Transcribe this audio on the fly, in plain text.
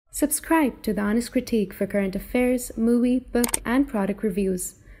Subscribe to The Honest Critique for current affairs, movie, book, and product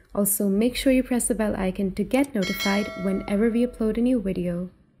reviews. Also, make sure you press the bell icon to get notified whenever we upload a new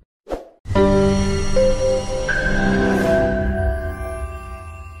video.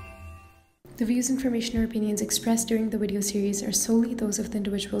 The views, information, or opinions expressed during the video series are solely those of the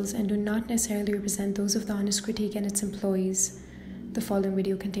individuals and do not necessarily represent those of The Honest Critique and its employees. The following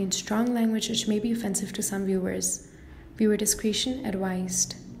video contains strong language which may be offensive to some viewers. Viewer discretion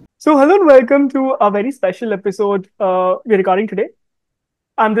advised. So, hello and welcome to a very special episode we're recording today.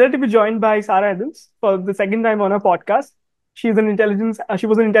 I'm delighted to be joined by Sarah Adams for the second time on our podcast. She was an intelligence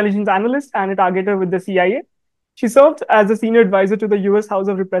analyst and a targeter with the CIA. She served as a senior advisor to the U.S. House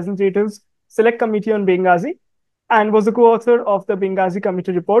of Representatives Select Committee on Benghazi and was the co-author of the Benghazi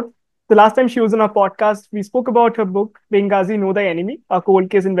Committee report. The last time she was on our podcast, we spoke about her book, Benghazi, Know Thy Enemy, a cold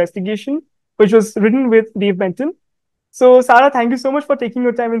case investigation, which was written with Dave Benton. So, Sarah, thank you so much for taking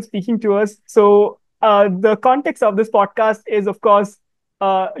your time and speaking to us. So, the context of this podcast is, of course,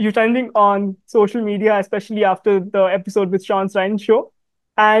 you trending on social media, especially after the episode with Sean Ryan's show.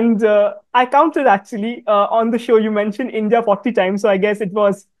 And I counted actually on the show, you mentioned India 40 times. So, I guess it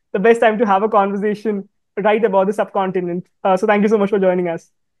was the best time to have a conversation right about the subcontinent. So, thank you so much for joining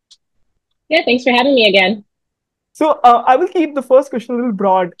us. Yeah, thanks for having me again. So, I will keep the first question a little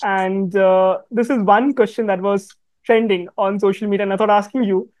broad. And this is one question that was trending on social media, and I thought asking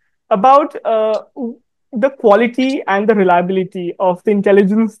you about the quality and the reliability of the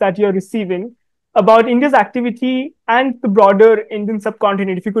intelligence that you're receiving about India's activity and the broader Indian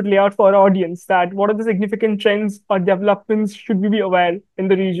subcontinent. If you could lay out for our audience that what are the significant trends or developments should we be aware in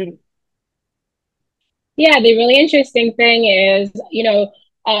the region? Yeah, the really interesting thing is, as you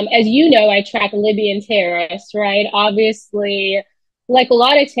know, I track Libyan terrorists, right? Obviously, like a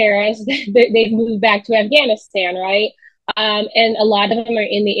lot of terrorists, they've moved back to Afghanistan, right? And a lot of them are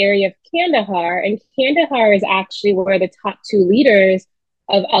in the area of Kandahar. And Kandahar is actually where the top two leaders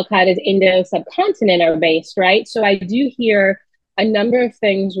of Al-Qaeda's Indo subcontinent are based, right? So I do hear a number of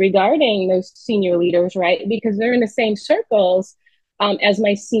things regarding those senior leaders, right? Because they're in the same circles as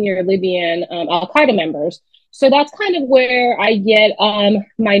my senior Libyan Al-Qaeda members. So that's kind of where I get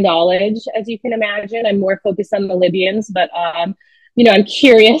my knowledge, as you can imagine. I'm more focused on the Libyans, but I'm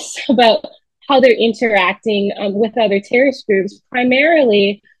curious about how they're interacting with other terrorist groups.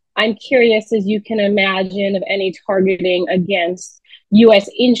 Primarily, I'm curious, as you can imagine, of any targeting against U.S.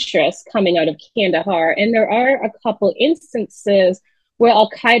 interests coming out of Kandahar. And there are a couple instances where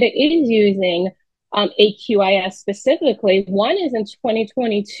Al-Qaeda is using AQIS specifically. One is in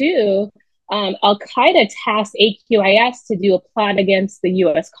 2022. Al-Qaeda tasked AQIS to do a plot against the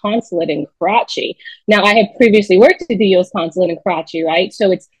U.S. consulate in Karachi. Now, I had previously worked at the U.S. consulate in Karachi, right?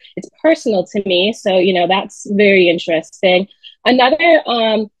 So it's personal to me. So, that's very interesting.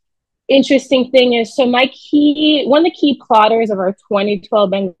 Another interesting thing is, so one of the key plotters of our 2012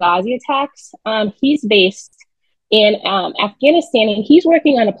 Benghazi attacks, he's based in Afghanistan, and he's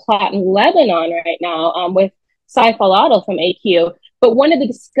working on a plot in Lebanon right now with Saif al-Adil from AQ. But one of the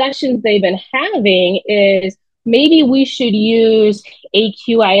discussions they've been having is maybe we should use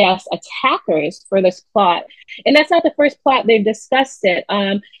AQIS attackers for this plot. And that's not the first plot they've discussed it.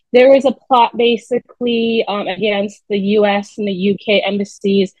 There was a plot basically against the US and the UK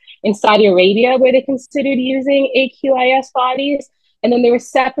embassies in Saudi Arabia where they considered using AQIS bodies. And then there was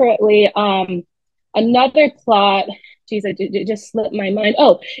separately another plot. Geez, it just slipped my mind.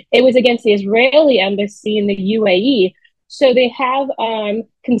 Oh, it was against the Israeli embassy in the UAE. So they have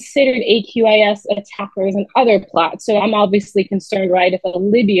considered AQIS attackers and other plots. So I'm obviously concerned, right, if the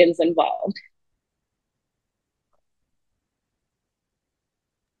Libyans involved.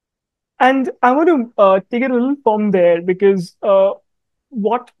 And I want to take it a little from there because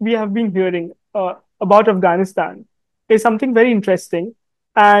what we have been hearing about Afghanistan is something very interesting.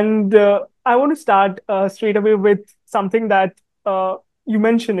 And I want to start straight away with something that you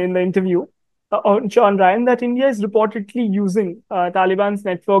mentioned in the interview on Sean Ryan, that India is reportedly using Taliban's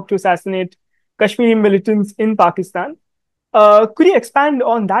network to assassinate Kashmiri militants in Pakistan. Could you expand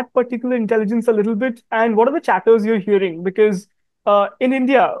on that particular intelligence a little bit? And what are the chatters you're hearing? Because in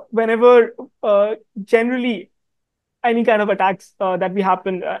India, whenever generally any kind of attacks that we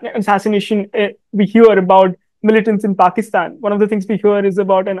happen, assassination, we hear about militants in Pakistan. One of the things we hear is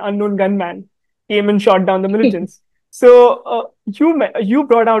about an unknown gunman came and shot down the militants. So you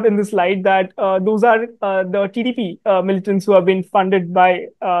brought out in the slide that those are the TDP militants who have been funded by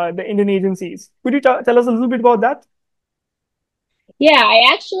the Indian agencies. Could you tell us a little bit about that? Yeah,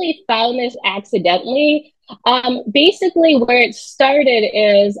 I actually found this accidentally. Basically, where it started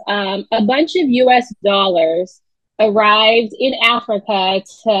is a bunch of US dollars arrived in Africa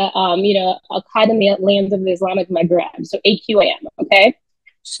to, Al-Qaeda lands of the Islamic Maghreb, so AQAM, okay?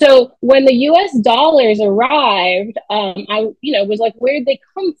 So when the US dollars arrived, I, was like, where did they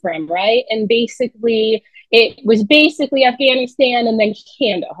come from, right? And basically, it was basically Afghanistan and then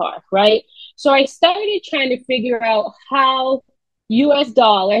Kandahar, right? So I started trying to figure out how US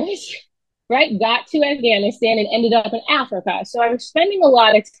dollars, right, got to Afghanistan and ended up in Africa. So I was spending a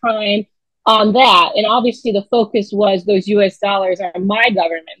lot of time on that. And obviously the focus was those US dollars are my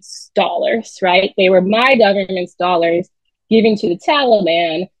government's dollars, right? They were my government's dollars given to the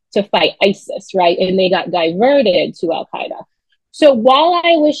Taliban to fight ISIS, right? And they got diverted to Al-Qaeda. So while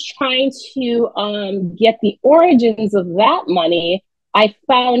I was trying to get the origins of that money, I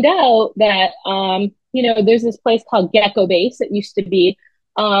found out that, there's this place called Gecko Base that used to be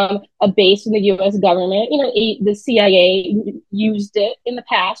a base in the U.S. government. The CIA used it in the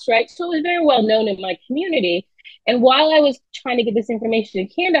past, right? So it was very well known in my community. And while I was trying to get this information in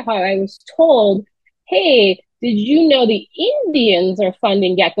Kandahar, I was told, hey, did you know the Indians are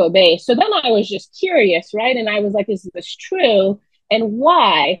funding Gecko Base? So then I was just curious, right? And I was like, is this true? And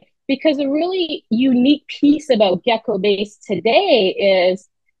why? Because a really unique piece about Gecko Base today is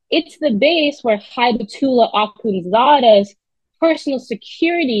it's the base where Haibatullah Akhundzada's personal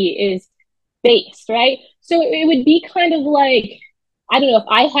security is based, right? So it would be kind of like, I don't know, if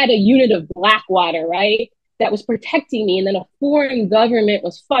I had a unit of Blackwater, right, that was protecting me and then a foreign government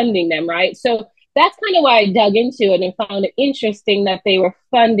was funding them, right? So that's kind of why I dug into it and found it interesting that they were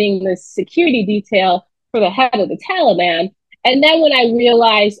funding the security detail for the head of the Taliban. And then when I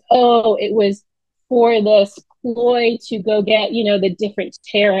realized, oh, it was for this ploy to go get, the different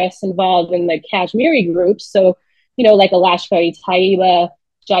terrorists involved in the Kashmiri groups. So, like Lashkar-e-Taiba,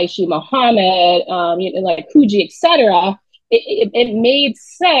 Jaish-e-Mohammed, like Huji, etc. It made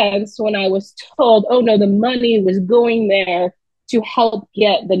sense when I was told, oh no, the money was going there to help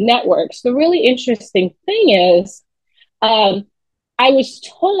get the networks. The really interesting thing is, I was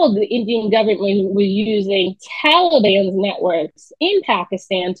told the Indian government was using Taliban's networks in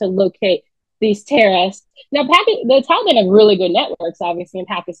Pakistan to locate these terrorists. Now, the Taliban have really good networks, obviously, in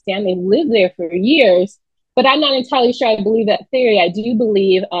Pakistan. They've lived there for years, but I'm not entirely sure I believe that theory. I do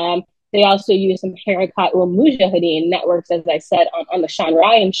believe they also use some Harakat-ul-Mujahideen networks, as I said, on the Sean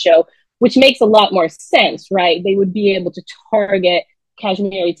Ryan show, which makes a lot more sense, right? They would be able to target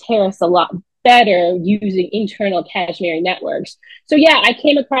Kashmiri terrorists a lot better using internal Kashmiri networks. So yeah, I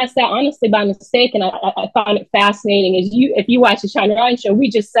came across that honestly by mistake, and I found it fascinating. If you watch the Sean Ryan show,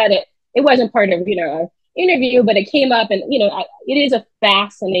 we just said it. It wasn't part of our interview, but it came up, and it is a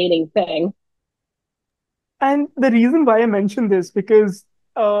fascinating thing. And the reason why I mentioned this, because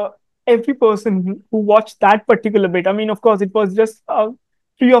every person who watched that particular bit, I mean, of course, it was just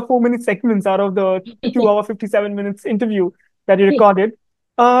 3 or 4 minute segments out of the 2 hour 57 minutes interview that he recorded.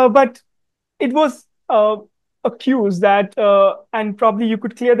 But it was accused that, and probably you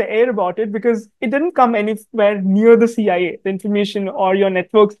could clear the air about it, because it didn't come anywhere near the CIA, the information or your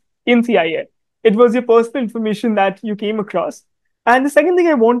networks in CIA. It was your personal information that you came across. And the second thing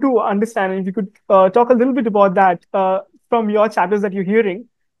I want to understand, and if you could talk a little bit about that from your chapters that you're hearing,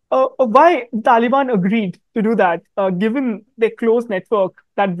 why the Taliban agreed to do that, given their close network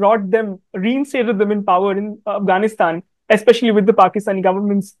that reinstated them in power in Afghanistan, especially with the Pakistani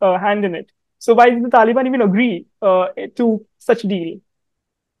government's hand in it. So why did the Taliban even agree to such a deal?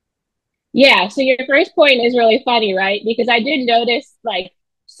 Yeah, so your first point is really funny, right? Because I did notice,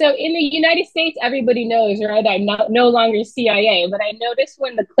 so in the United States, everybody knows, right, I'm no longer CIA, but I noticed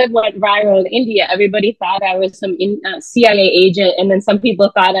when the clip went viral in India, everybody thought I was some CIA agent, and then some people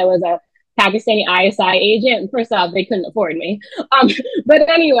thought I was a Pakistani ISI agent. And first off, they couldn't afford me. But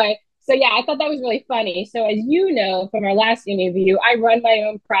anyway, so yeah, I thought that was really funny. So as you know from our last interview, I run my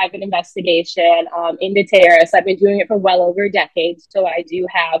own private investigation into terrorists. I've been doing it for well over a decade, so I do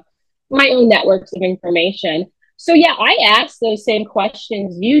have my own networks of information. So yeah, I asked those same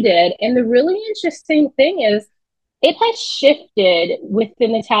questions you did. And the really interesting thing is it has shifted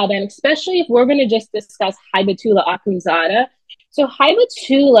within the Taliban, especially if we're going to just discuss Haibatullah Akhundzada. So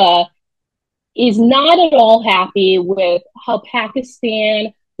Haibatullah is not at all happy with how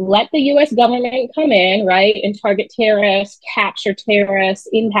Pakistan let the US government come in, right, and target terrorists, capture terrorists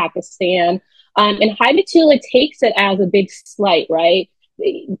in Pakistan. And Haibatullah takes it as a big slight, right?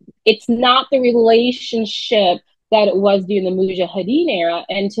 It's not the relationship that it was during the Mujahideen era.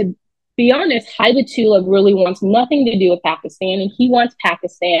 And to be honest, Haibatullah really wants nothing to do with Pakistan, and he wants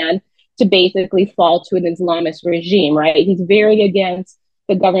Pakistan to basically fall to an Islamist regime, right? He's very against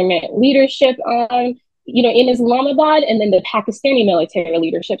the government leadership in Islamabad, and then the Pakistani military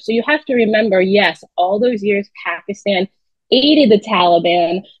leadership. So you have to remember, yes, all those years Pakistan aided the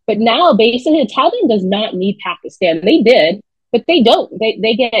Taliban, but now basically the Taliban does not need Pakistan. They did, but they don't.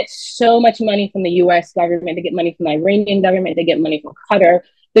 They get so much money from the US government, they get money from the Iranian government, they get money from Qatar.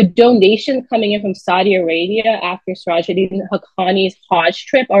 The donations coming in from Saudi Arabia after Sirajuddin Haqqani's Hajj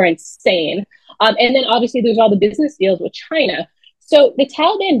trip are insane. And then obviously there's all the business deals with China. So the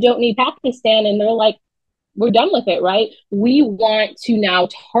Taliban don't need Pakistan, and they're like, we're done with it, right? We want to now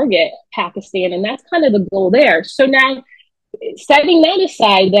target Pakistan, and that's kind of the goal there. So now, setting that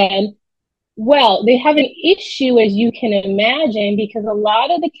aside, then, well, they have an issue, as you can imagine, because a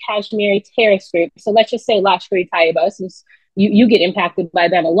lot of the Kashmiri terrorist groups, so let's just say Lashkar-e-Taiba, since you get impacted by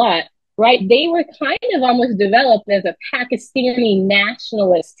them a lot, right? They were kind of almost developed as a Pakistani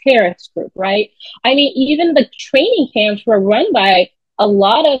nationalist terrorist group, right? I mean, even the training camps were run by a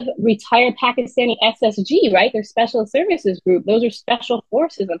lot of retired Pakistani SSG, right? They're special services group. Those are special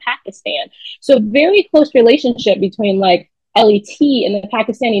forces in Pakistan. So very close relationship between like LET and the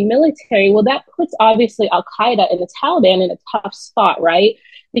Pakistani military. Well, that puts obviously Al-Qaeda and the Taliban in a tough spot, right?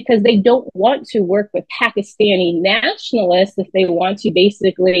 Because they don't want to work with Pakistani nationalists if they want to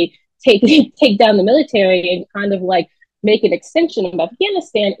basically take down the military and kind of like make an extension of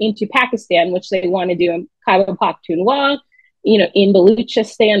Afghanistan into Pakistan, which they want to do in Khyber Pakhtunkhwa, in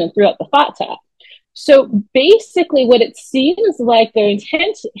Baluchistan and throughout the Fatah. So basically what it seems like their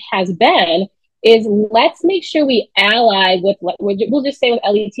intent has been is, let's make sure we ally with, we'll just say with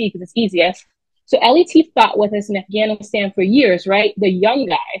LET because it's easiest. So LET fought with us in Afghanistan for years, right? The young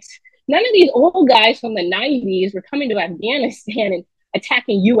guys. None of these old guys from the 90s were coming to Afghanistan and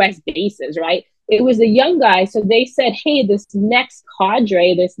attacking US bases, right? It was the young guys. So they said, hey, this next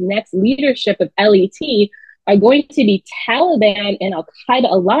cadre, this next leadership of LET are going to be Taliban and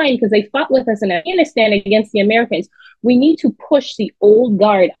Al-Qaeda aligned because they fought with us in Afghanistan against the Americans. We need to push the old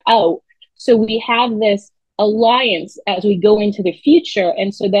guard out. So we have this alliance as we go into the future.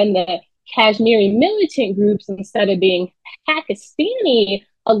 And so then the Kashmiri militant groups, instead of being Pakistani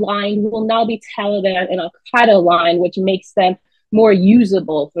aligned, will now be Taliban and Al-Qaeda aligned, which makes them more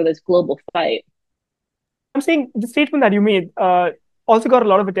usable for this global fight. I'm saying the statement that you made also got a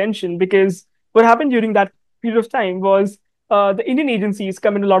lot of attention because what happened during that period of time was the Indian agencies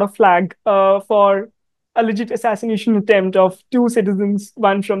come in a lot of flag for a legit assassination attempt of two citizens,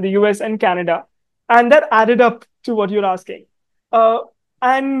 one from the US and Canada. And that added up to what you're asking.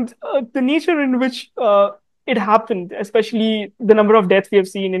 And the nature in which it happened, especially the number of deaths we have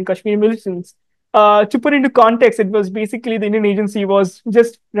seen in Kashmir militants, to put into context, it was basically the Indian agency was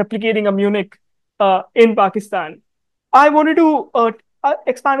just replicating a Munich in Pakistan. I wanted to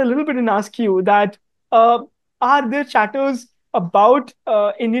expand a little bit and ask you that are there chatters about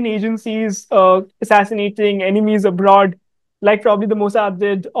Indian agencies assassinating enemies abroad, like probably the Mossad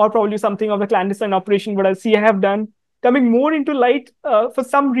did, or probably something of the clandestine operation what CIA have done, coming more into light for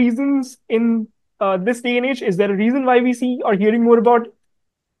some reasons in this day and age? Is there a reason why we see or hearing more about?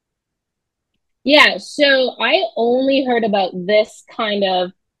 Yeah, so I only heard about this kind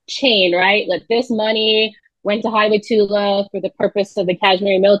of chain, right? Like this money went to Hibatullah for the purpose of the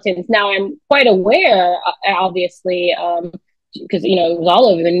Kashmiri militants. Now I'm quite aware, obviously, because it was all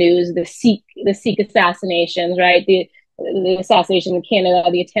over the news, the Sikh assassinations, right? The assassination in Canada,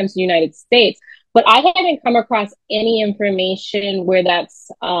 the attempts in the United States. But I haven't come across any information where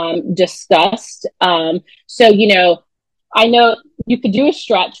that's discussed. So, I know you could do a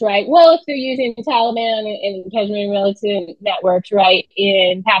stretch, right? Well, if they're using the Taliban and Kashmiri militant networks, right,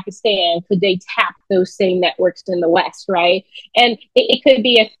 in Pakistan, could they tap those same networks in the West, right? And it could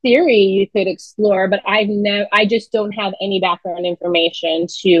be a theory you could explore, but I just don't have any background information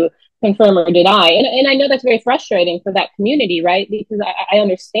to confirm or deny. And I know that's very frustrating for that community, right? Because I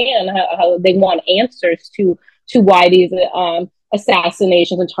understand how they want answers to why these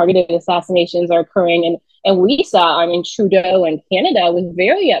assassinations and targeted assassinations are occurring. And we saw, Trudeau and Canada was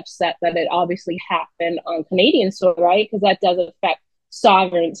very upset that it obviously happened on Canadian soil, right? Because that does affect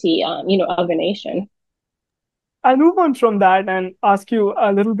sovereignty, of a nation. I'll move on from that and ask you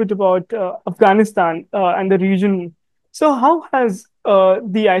a little bit about Afghanistan and the region. So how has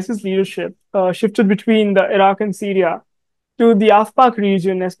the ISIS leadership shifted between the Iraq and Syria to the AfPak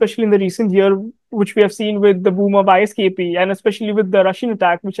region, especially in the recent year, which we have seen with the boom of ISKP and especially with the Russian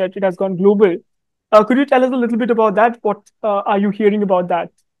attack, which it has gone global? Could you tell us a little bit about that? What are you hearing about that?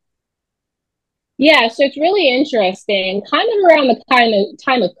 Yeah, so it's really interesting. Kind of around the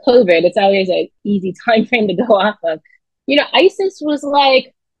time of COVID, it's always an easy time frame to go off of. ISIS was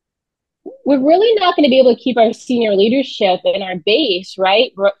like, we're really not going to be able to keep our senior leadership in our base,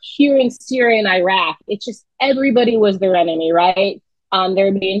 right? Here in Syria and Iraq, it's just everybody was their enemy, right?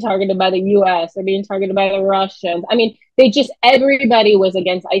 They're being targeted by the US, they're being targeted by the Russians. I mean, everybody was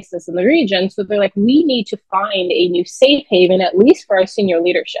against ISIS in the region. So they're like, we need to find a new safe haven, at least for our senior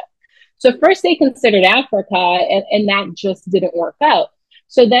leadership. So first they considered Africa, and that just didn't work out.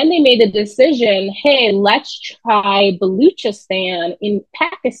 So then they made the decision, hey, let's try Baluchistan in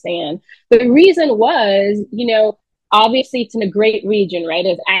Pakistan. The reason was, obviously it's in a great region, right? It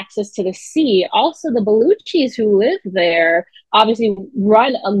has access to the sea. Also, the Baluchis who live there obviously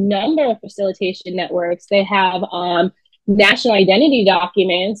run a number of facilitation networks. They have national identity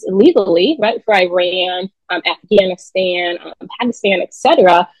documents legally, right, for Iran, Afghanistan, Pakistan,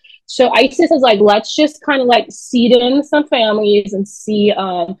 etc. So ISIS is like, let's just kind of like seed in some families and see,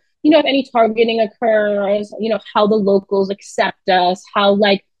 if any targeting occurs, how the locals accept us, how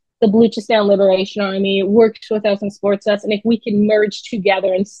like the Baluchistan Liberation Army works with us and supports us, and if we can merge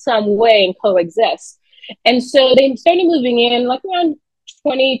together in some way and coexist. And so they started moving in like around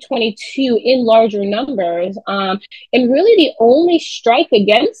 2022 in larger numbers. And really the only strike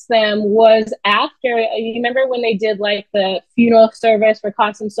against them was after, you remember when they did like the funeral service for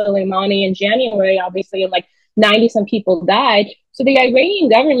Qasem Soleimani in January, obviously, and like 90 some people died. So the Iranian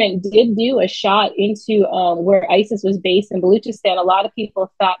government did do a shot into where ISIS was based in Baluchistan. A lot of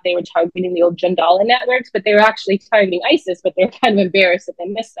people thought they were targeting the old Jandala networks, but they were actually targeting ISIS, but they're kind of embarrassed that they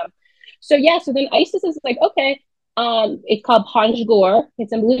missed them. So then ISIS is like, okay, it's called Panjgur.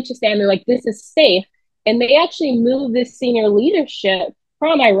 It's in Baluchistan. They're like, this is safe. And they actually moved this senior leadership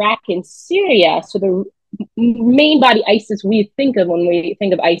from Iraq and Syria. So the main body ISIS we think of when we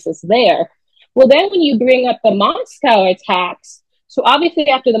think of ISIS there. Well, then when you bring up the Moscow attacks, so obviously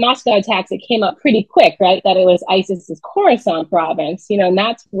after the Moscow attacks, it came up pretty quick, right, that it was ISIS's Khorasan province, and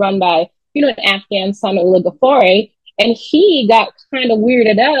that's run by, an Afghan, Sanaullah Ghaffari. And he got kind of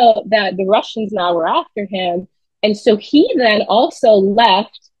weirded out that the Russians now were after him. And so he then also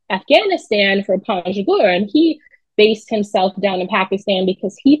left Afghanistan for Panjgur, and he based himself down in Pakistan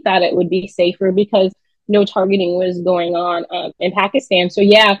because he thought it would be safer because no targeting was going on in Pakistan. So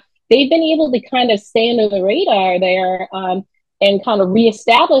they've been able to kind of stay under the radar there and kind of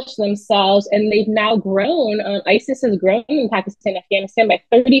reestablish themselves. And they've now grown. ISIS has grown in Pakistan, Afghanistan by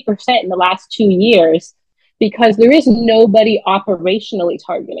 30% in the last 2 years because there is nobody operationally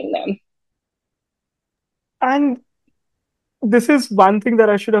targeting them. And this is one thing that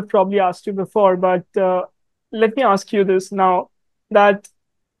I should have probably asked you before, but let me ask you this now, that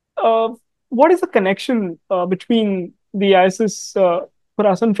what is the connection between the ISIS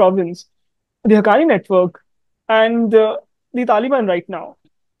Khorasan province, the Haqqani network, and the Taliban right now?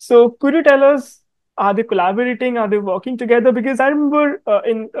 So could you tell us, are they collaborating? Are they working together? Because I remember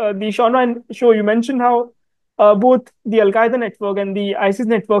in the Shonran show, you mentioned how both the Al-Qaeda network and the ISIS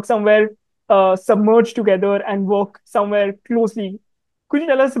network somewhere submerge together and work somewhere closely. Could you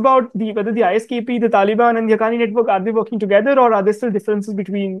tell us about whether the ISKP, the Taliban, and the Haqqani network, are they working together, or are there still differences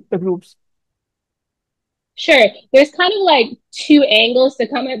between the groups? Sure. There's kind of like two angles to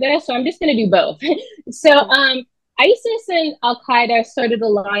come at this, so I'm just going to do both. So ISIS and Al-Qaeda started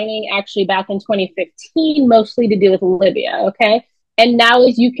aligning actually back in 2015, mostly to do with Libya, okay? And now,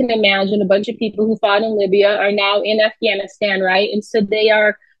 as you can imagine, a bunch of people who fought in Libya are now in Afghanistan, right? And so they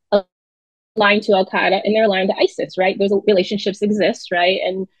are aligned to Al-Qaeda and they're aligned to ISIS, right? Those relationships exist, right?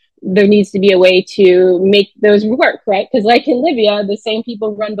 And there needs to be a way to make those work, right? Because like in Libya, the same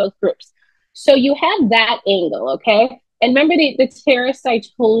people run both groups. So you have that angle, okay? And remember the terrorist I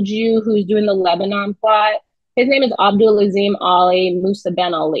told you who's doing the Lebanon plot? His name is Abdul Azim Ali Musa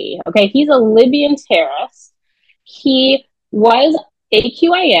Ben Ali, okay? He's a Libyan terrorist. He was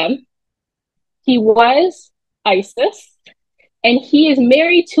AQIM. He was ISIS. And he is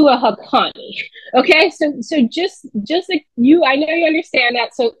married to a Haqqani. Okay, so just like you, I know you understand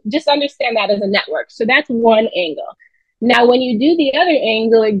that. So just understand that as a network. So that's one angle. Now, when you do the other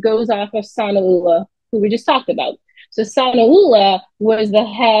angle, it goes off of Sanaullah, who we just talked about. So Sanaullah was the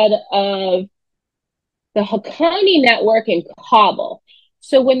head of the Haqqani network in Kabul.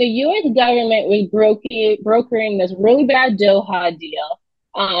 So when the U.S. government was brokering this really bad Doha deal,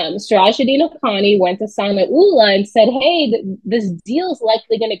 Sirajuddin Haqqani went to Sanaullah and said, hey, this deal is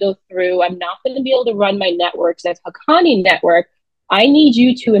likely going to go through. I'm not going to be able to run my networks as Haqqani network. I need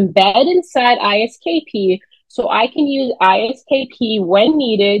you to embed inside ISKP so I can use ISKP when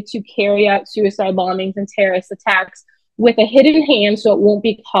needed to carry out suicide bombings and terrorist attacks with a hidden hand so it won't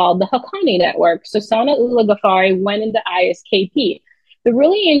be called the Haqqani network. So Sanaullah Ghaffari went into ISKP. The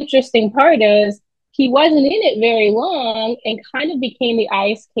really interesting part is he wasn't in it very long and kind of became the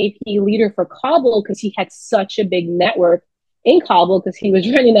ISKP leader for Kabul because he had such a big network in Kabul because he was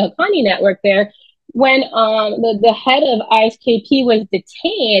running the Haqqani network there. When the head of ISKP was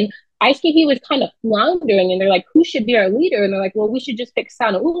detained, ISKP was kind of floundering, and they're like, who should be our leader? And they're like, well, we should just pick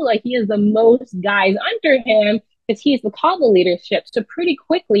Sanaullah. He has the most guys under him because he's the Kabul leadership. So pretty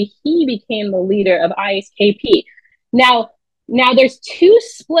quickly, he became the leader of ISKP. Now there's two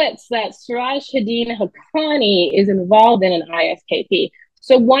splits that Sirajuddin Haqqani is involved in ISKP.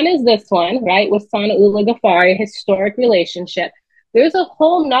 So one is this one, right, with Sanaullah Ghaffari, historic relationship. There's a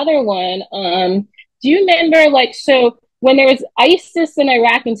whole nother one. Do you remember, like, so when there was ISIS in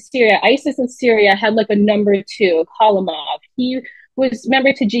Iraq and Syria, ISIS in Syria had like a number two, Khalimov. He was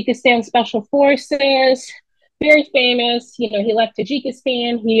member Tajikistan Special Forces, very famous. You know, he left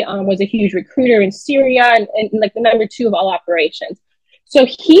Tajikistan. He was a huge recruiter in Syria and like the number two of all operations. So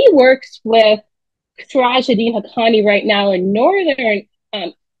he works with Sirajuddin Haqqani right now in northern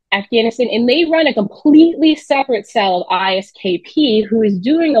Afghanistan, and they run a completely separate cell of ISKP who is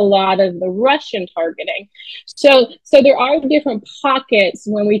doing a lot of the Russian targeting. So there are different pockets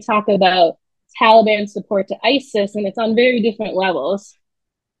when we talk about Taliban support to ISIS, and it's on very different levels.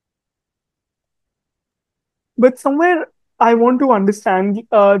 But somewhere I want to understand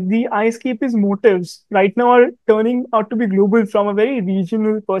the ISKP's motives right now are turning out to be global from a very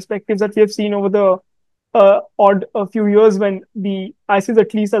regional perspective that we have seen over the odd a few years when the ISIS,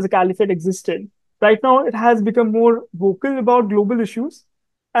 at least as a caliphate, existed. Right now, it has become more vocal about global issues.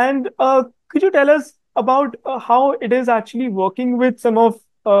 And could you tell us about how it is actually working with some of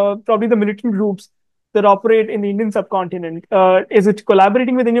probably the militant groups that operate in the Indian subcontinent? Is it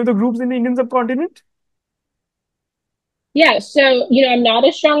collaborating with any of the groups in the Indian subcontinent? Yeah, so, you know, I'm not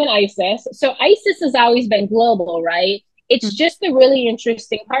as strong in ISIS. So ISIS has always been global, right? It's just the really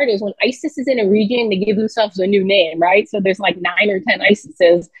interesting part is when ISIS is in a region, they give themselves a new name, right? So there's like 9 or 10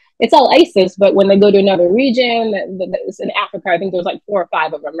 ISISes. It's all ISIS, but when they go to another region, in Africa, I think there's like 4 or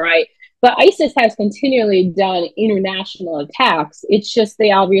 5 of them, right? But ISIS has continually done international attacks. It's just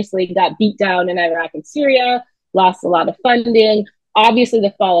they obviously got beat down in Iraq and Syria, lost a lot of funding. Obviously,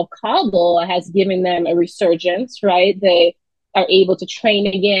 the fall of Kabul has given them a resurgence, right? They are able to train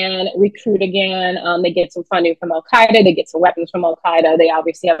again, recruit again. They get some funding from Al-Qaeda. They get some weapons from Al-Qaeda. They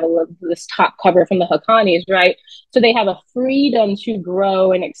obviously have this top cover from the Haqqanis, right? So they have a freedom to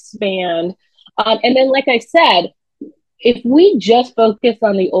grow and expand. And then, like I said, if we just focus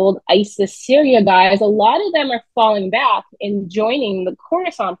on the old ISIS Syria guys, a lot of them are falling back and joining the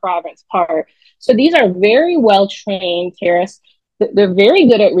Khorasan province part. So these are very well-trained terrorists. They're very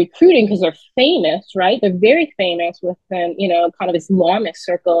good at recruiting because they're famous, right? They're very famous within, you know, kind of Islamist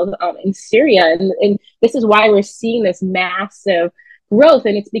circles in Syria. And this is why we're seeing this massive growth.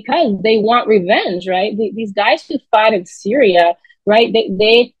 And it's because they want revenge, right? These guys who fought in Syria, right?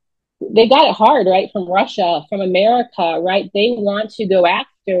 They got it hard, right? From Russia, from America, right? They want to go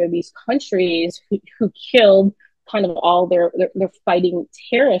after these countries who killed kind of all their fighting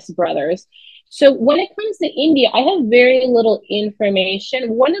terrorist brothers. So when it comes to India, I have very little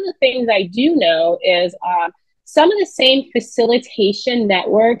information. One of the things I do know is some of the same facilitation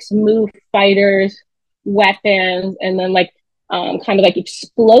networks move fighters, weapons, and then like kind of like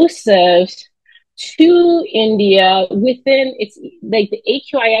explosives to India within it's like the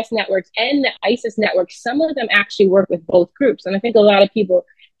AQIS networks and the ISIS networks. Some of them actually work with both groups. And I think a lot of people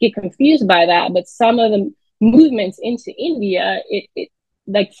get confused by that. But some of the movements into India,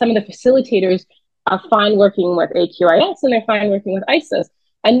 like some of the facilitators are fine working with AQIS and they're fine working with ISIS.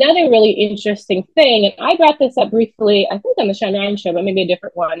 Another really interesting thing, and I brought this up briefly, I think on the Shanran show, but maybe a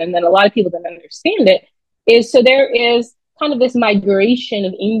different one, and then a lot of people didn't understand it, is so there is kind of this migration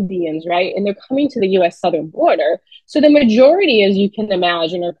of Indians, right? And they're coming to the US southern border. So the majority, as you can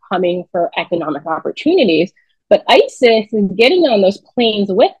imagine, are coming for economic opportunities. But ISIS is getting on those planes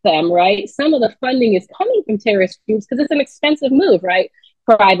with them, right? Some of the funding is coming from terrorist groups because it's an expensive move, right?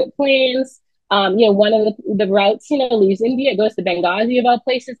 Private planes. You know, one of the routes, you know, leaves India, goes to Benghazi of all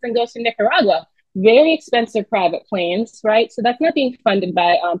places, then goes to Nicaragua. Very expensive private planes, right? So that's not being funded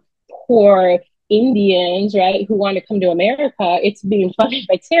by poor Indians, right, who want to come to America. It's being funded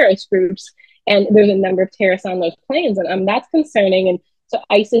by terrorist groups. And there's a number of terrorists on those planes. And that's concerning. And so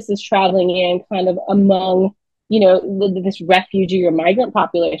ISIS is traveling in kind of among, you know, this refugee or migrant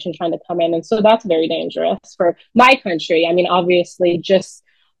population trying to come in. And so that's very dangerous for my country. I mean, obviously, just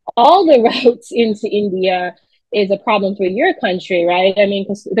all the routes into India is a problem for your country, right? I mean,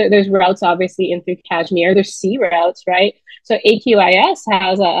 because there's routes obviously in through Kashmir. There's sea routes, right? So AQIS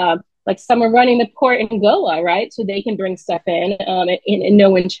has like someone running the port in Goa, right? So they can bring stuff in, and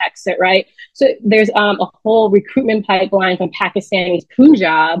no one checks it, right? So there's a whole recruitment pipeline from Pakistanis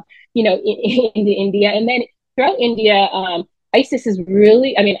Punjab, into India, and then throughout India, ISIS is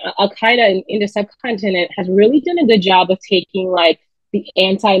really, I mean, Al Qaeda in the subcontinent has really done a good job of taking like the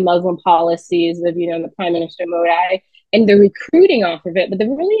anti-Muslim policies of, the Prime Minister Modi, and the recruiting off of it. But the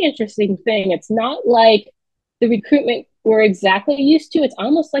really interesting thing, it's not like the recruitment we're exactly used to. It's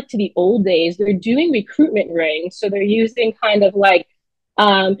almost like to the old days. They're doing recruitment rings. So they're using kind of like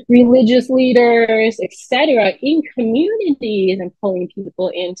religious leaders, etc., in communities and pulling people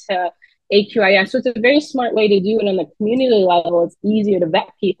into AQIS. So it's a very smart way to do it on the community level. It's easier to vet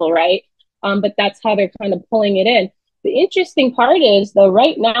people, right? But that's how they're kind of pulling it in. The interesting part is, though,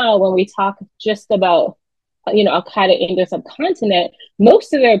 right now, when we talk just about, Al Qaeda in the subcontinent,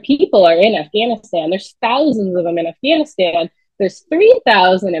 most of their people are in Afghanistan. There's thousands of them in Afghanistan. There's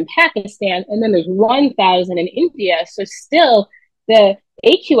 3,000 in Pakistan, and then there's 1,000 in India. So still, the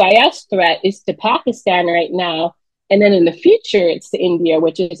AQIS threat is to Pakistan right now. And then in the future, it's to India,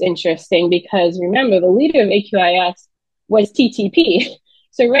 which is interesting because remember, the leader of AQIS was TTP.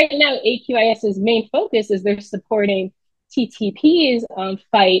 So right now, AQIS's main focus is they're supporting TTP's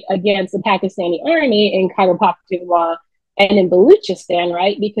fight against the Pakistani army in Khyber Pakhtunkhwa and in Baluchistan,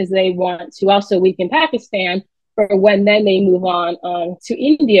 right? Because they want to also weaken Pakistan for when then they move on to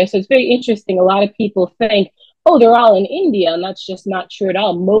India. So it's very interesting. A lot of people think, oh, they're all in India, and that's just not true at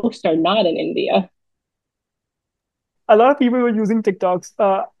all. Most are not in India. A lot of people were using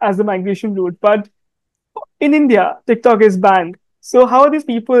TikToks as the migration route, but in India, TikTok is banned. So how are these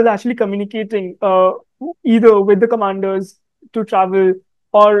people actually communicating either with the commanders to travel,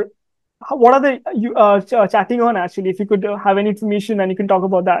 or what are they chatting on actually? If you could have any information and you can talk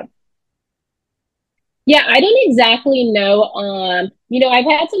about that. Yeah, I don't exactly know. I've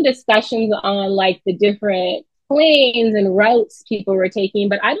had some discussions on like the different planes and routes people were taking,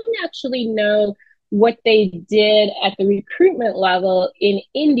 but I don't actually know what they did at the recruitment level in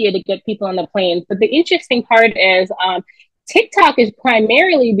India to get people on the planes. But the interesting part is TikTok is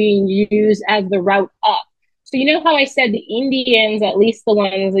primarily being used as the route up. So you know how I said the Indians, at least the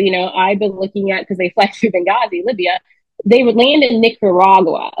ones, I've been looking at because they fly through Benghazi, Libya, they would land in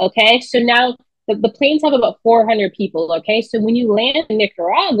Nicaragua. Okay. So now the planes have about 400 people. Okay. So when you land in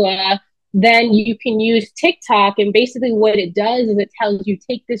Nicaragua, then you can use TikTok. And basically what it does is it tells you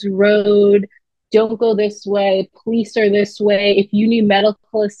take this road, don't go this way, police are this way. If you need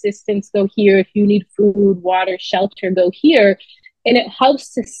medical assistance, go here. If you need food, water, shelter, go here. And it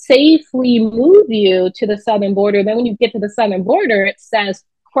helps to safely move you to the southern border. Then when you get to the southern border, it says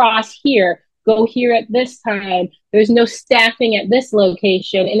cross here, go here at this time. There's no staffing at this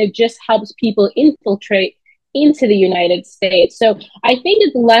location. And it just helps people infiltrate into the United States. So I think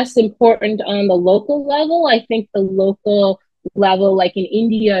it's less important on the local level. I think the local level, like in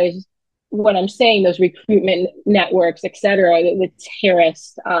India, is what I'm saying, those recruitment networks, et cetera, the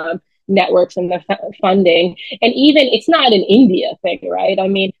terrorist networks and the funding. And even it's not an India thing, right? I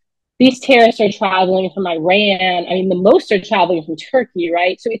mean, these terrorists are traveling from Iran. I mean, the most are traveling from Turkey,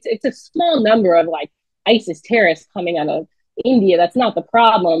 right? So it's a small number of like ISIS terrorists coming out of India. That's not the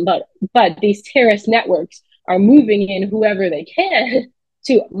problem, but these terrorist networks are moving in whoever they can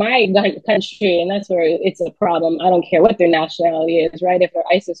to my country, and that's where it's a problem. I don't care what their nationality is, right? If they're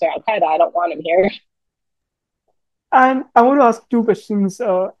ISIS or Al-Qaeda, I don't want them here. And I want to ask two questions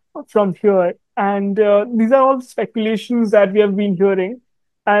from here. And these are all speculations that we have been hearing.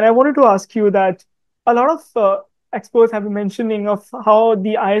 And I wanted to ask you that a lot of experts have been mentioning of how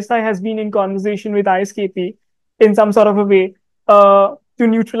the ISI has been in conversation with ISKP in some sort of a way to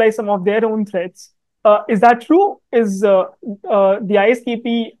neutralize some of their own threats. Is that true? Is the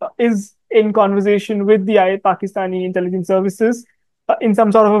ISKP is in conversation with the Pakistani intelligence services in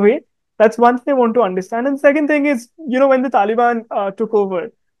some sort of a way? That's one thing I want to understand. And the second thing is, when the Taliban took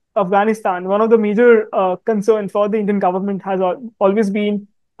over Afghanistan, one of the major concerns for the Indian government has always been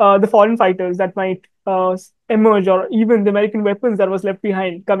the foreign fighters that might emerge, or even the American weapons that was left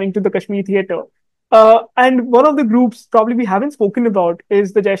behind coming to the Kashmir theater. And one of the groups probably we haven't spoken about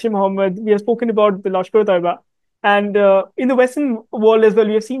is the Jaish-e-Mohammed. We have spoken about the Lashkar-e-Taiba. And in the Western world as well,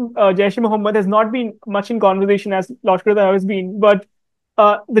 we have seen Jaish-e-Mohammed has not been much in conversation as Lashkar-e-Taiba has been. But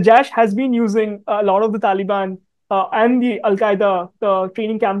the Jaish has been using a lot of the Taliban and the Al-Qaeda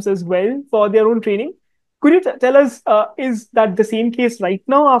training camps as well for their own training. Could you tell us, is that the same case right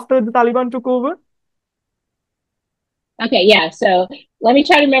now after the Taliban took over? Okay, yeah. So let me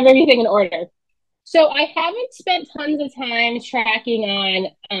try to remember everything in order. So I haven't spent tons of time tracking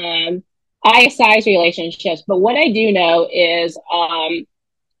on ISI's relationships, but what I do know is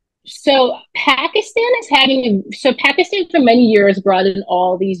So Pakistan is having so Pakistan for many years brought in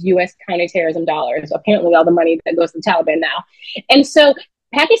all these U.S. counterterrorism dollars. Apparently, all the money that goes to the Taliban now, and so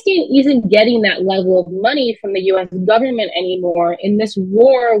Pakistan isn't getting that level of money from the U.S. government anymore in this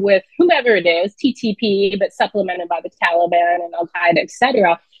war with whomever it is, TTP, but supplemented by the Taliban and Al-Qaeda,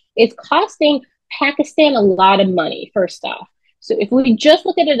 etc. It's costing Pakistan a lot of money. First off, so if we just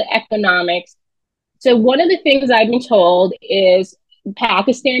look at the economics, so one of the things I've been told is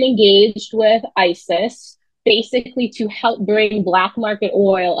Pakistan engaged with ISIS basically to help bring black market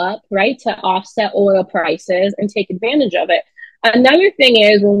oil up, right, to offset oil prices and take advantage of it. Another thing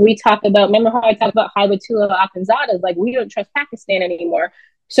is when we talk about, remember how I talked about Hibatullah Akhundzada, like we don't trust Pakistan anymore.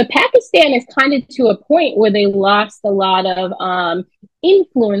 So Pakistan is kind of to a point where they lost a lot of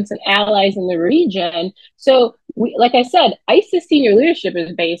influence and allies in the region. So, like I said, ISIS senior leadership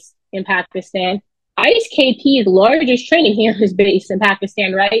is based in Pakistan. ISKP's largest training camp is based in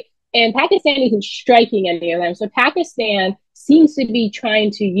Pakistan, right? And Pakistan isn't striking any of them. So Pakistan seems to be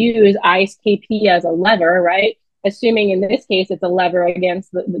trying to use ISKP as a lever, right? Assuming in this case it's a lever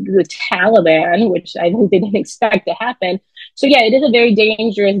against the Taliban, which I think they didn't expect to happen. So yeah, it is a very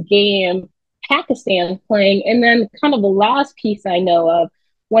dangerous game Pakistan playing. And then kind of the last piece I know of,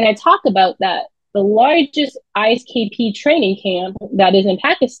 when I talk about that, the largest ISKP training camp that is in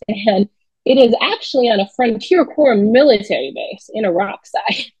Pakistan, it is actually on a Frontier Corps military base in Iraq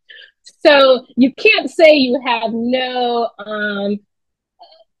side. So you can't say you have no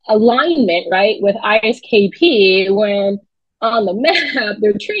alignment, right, with ISKP when on the map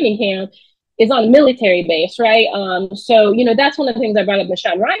their training camp is on a military base, right? So, that's one of the things I brought up in the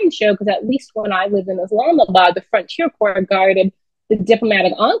Sean Ryan show, because at least when I lived in Islamabad, the Frontier Corps guarded the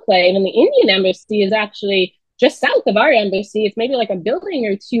diplomatic enclave, and the Indian embassy is actually just south of our embassy. It's maybe like a building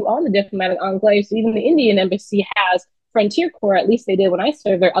or two on the diplomatic enclave. So even the Indian embassy has Frontier Corps, at least they did when I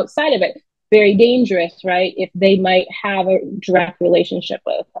served there. Outside of it, very dangerous, right? If they might have a direct relationship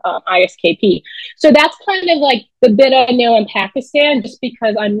with ISKP. So that's kind of like the bit I know in Pakistan, just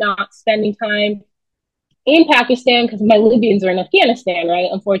because I'm not spending time in Pakistan because my Libyans are in Afghanistan, right?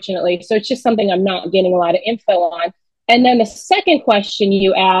 Unfortunately. So it's just something I'm not getting a lot of info on. And then the second question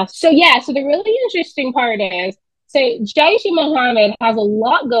you asked. So so the really interesting part is, say, Jaish-e-Mohammed has a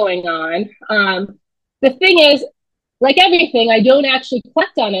lot going on. The thing is, like everything, I don't actually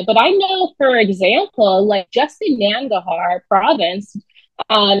collect on it, but I know, for example, like just in Kandahar province,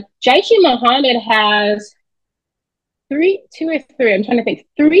 Jaish-e-Mohammed has I'm trying to think,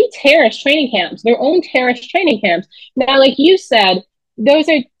 three terrorist training camps, their own terrorist training camps. Now, like you said, those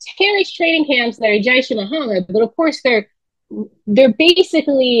are terrorist training camps that are Jaish-e-Mohammed, but of course they're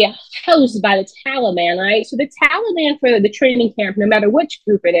basically housed by the Taliban, right? So the Taliban for the training camp, no matter which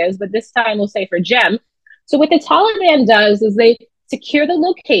group it is, but this time we'll say for GEM. So what the Taliban does is they secure the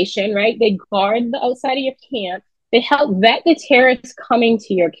location, right? They guard the outside of your camp. They help vet the terrorists coming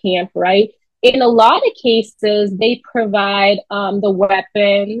to your camp, right? In a lot of cases, they provide the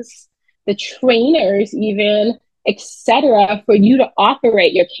weapons, the trainers, even, etc., for you to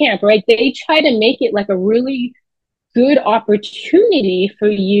operate your camp, right? They try to make it like a really good opportunity for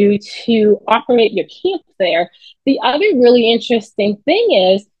you to operate your camp there. The other really interesting thing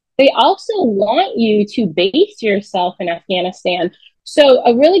is they also want you to base yourself in Afghanistan. So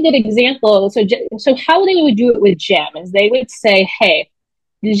a really good example, so how they would do it with GEM is they would say, hey,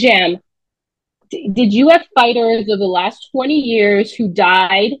 GEM, did you have fighters of the last 20 years who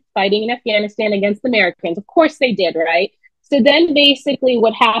died fighting in Afghanistan against the Americans? Of course they did, right? So then basically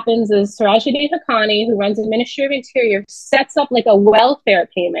what happens is Sirajuddin Haqqani, who runs the Ministry of Interior, sets up like a welfare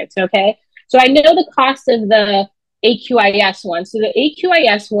payment, okay? So I know the cost of the AQIS one. So the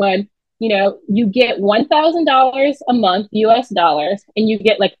AQIS one, you get $1,000 a month, US dollars, and you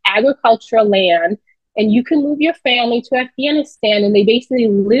get like agricultural land, and you can move your family to Afghanistan, and they basically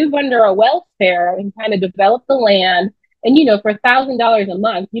live under a welfare and kind of develop the land. And, for $1,000 a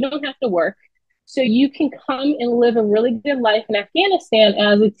month, you don't have to work. So you can come and live a really good life in Afghanistan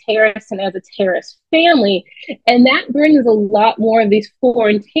as a terrorist and as a terrorist family. And that brings a lot more of these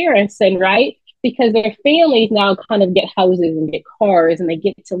foreign terrorists in, right? Because their families now kind of get houses and get cars, and they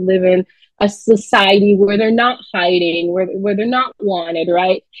get to live in a society where they're not hiding, where they're not wanted,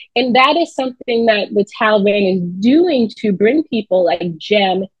 right? And that is something that the Taliban is doing to bring people like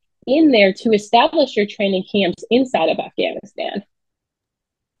GEM in there to establish your training camps inside of Afghanistan.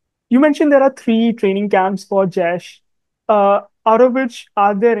 You mentioned there are three training camps for Jaish. Out of which,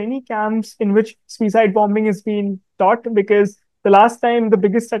 are there any camps in which suicide bombing is being taught? Because the last time the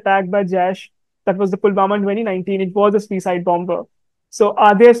biggest attack by Jaish, that was the Pulwama in 2019, it was a suicide bomber. So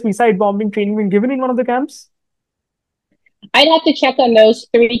are there suicide bombing training being given in one of the camps? I'd have to check on those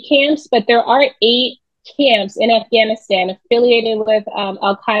 3 camps, but there are 8 camps in Afghanistan affiliated with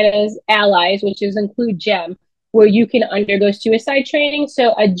Al Qaeda's allies, which include GEM, where you can undergo suicide training.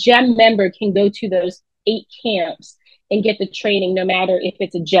 So a GEM member can go to those 8 camps and get the training, no matter if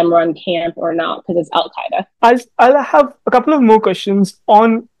it's a GEM run camp or not, because it's Al Qaeda. I'll have a couple of more questions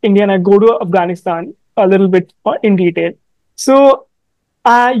on India, and I go to Afghanistan a little bit in detail. So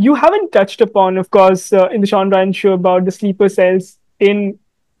you haven't touched upon, of course, in the Sean Ryan show about the sleeper cells in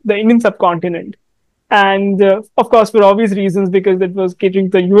the Indian subcontinent. And of course, for obvious reasons, because it was catering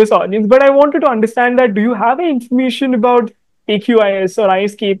to the US audience. But I wanted to understand that, do you have any information about AQIS or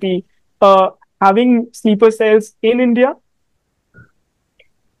ISKP having sleeper cells in India?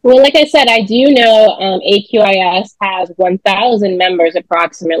 Well, like I said, I do know AQIS has 1,000 members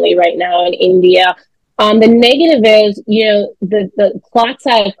approximately right now in India. The negative is, the plots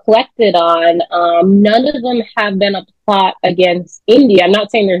I've collected on, none of them have been a plot against India. I'm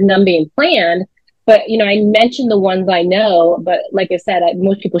not saying there's none being planned, but, I mentioned the ones I know. But like I said,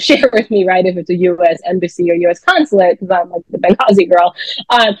 most people share with me, right, if it's a U.S. embassy or U.S. consulate, because I'm like the Benghazi girl.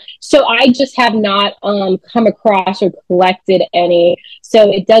 So I just have not come across or collected any.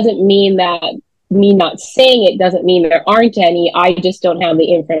 So it doesn't mean that me not saying it doesn't mean there aren't any. I just don't have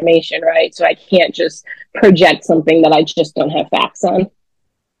the information, right? So I can't just project something that I just don't have facts on.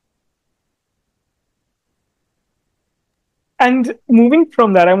 And moving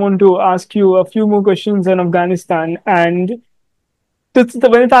from that, I want to ask you a few more questions on Afghanistan. And when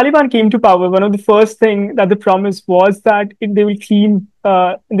the Taliban came to power, one of the first thing that they promised was that they will clean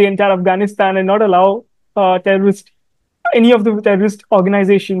the entire Afghanistan and not allow any of the terrorist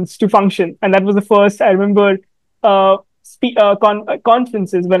organizations to function. And that was the first, I remember,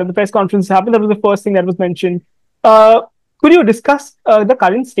 conferences, when the press conference happened, that was the first thing that was mentioned. Could you discuss the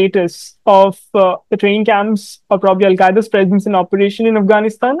current status of the training camps, or probably Al-Qaeda's presence in operation in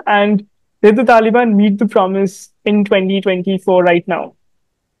Afghanistan? And did the Taliban meet the promise in 2024 right now?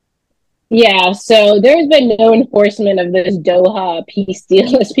 Yeah, so there's been no enforcement of this Doha peace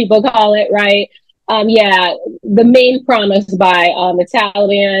deal, as people call it, right? Yeah, the main promise by the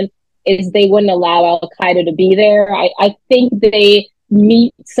Taliban is they wouldn't allow Al-Qaeda to be there. I think they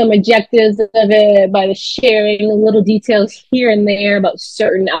meet some objectives of it by sharing little details here and there about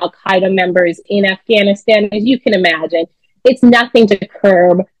certain Al-Qaeda members in Afghanistan. As you can imagine, it's nothing to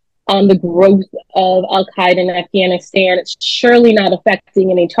curb the growth of Al-Qaeda in Afghanistan. It's surely not affecting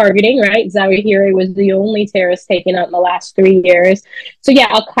any targeting, right? Zawahiri was the only terrorist taken out in the last 3 years. So yeah,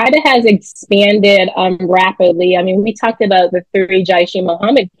 Al-Qaeda has expanded rapidly. I mean, we talked about the 3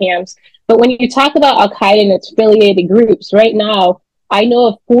 Jaish-e-Mohammed camps, but when you talk about Al-Qaeda and its affiliated groups, right now, I know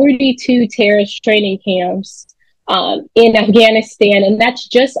of 42 terrorist training camps in Afghanistan, and that's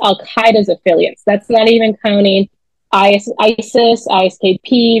just Al-Qaeda's affiliates. That's not even counting ISIS,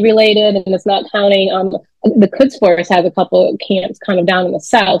 ISKP related, and it's not counting the Quds Force has a couple of camps kind of down in the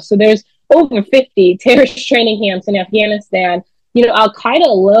south. So there's over 50 terrorist training camps in Afghanistan. Al-Qaeda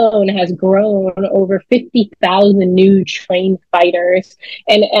alone has grown over 50,000 new trained fighters.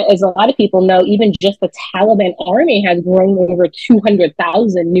 And as a lot of people know, even just the Taliban army has grown over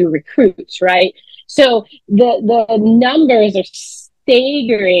 200,000 new recruits, right? So the numbers are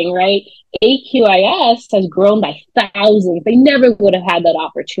staggering, right? AQIS has grown by thousands. They never would have had that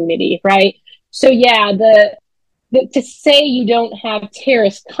opportunity, right? So yeah, to say you don't have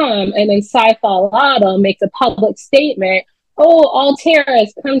terrorists come and then Saif al-Adil makes a public statement, oh, all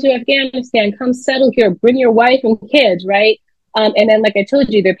terrorists come to Afghanistan, come settle here, bring your wife and kids, right? And then, like I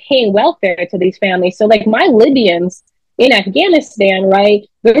told you, they're paying welfare to these families. So like my Libyans in Afghanistan, right,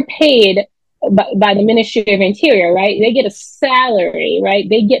 they're paid by the Ministry of Interior, right? They get a salary, right?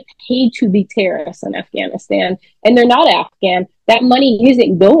 They get paid to be terrorists in Afghanistan, and they're not Afghan. That money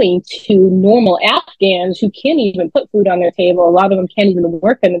isn't going to normal Afghans who can't even put food on their table. A lot of them can't even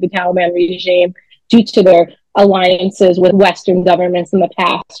work under the Taliban regime due to their alliances with Western governments in the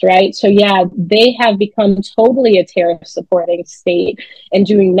past, right? So yeah, they have become totally a terrorist supporting state and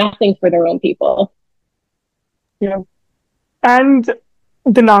doing nothing for their own people. Yeah. And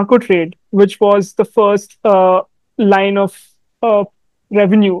the narco trade, which was the first line of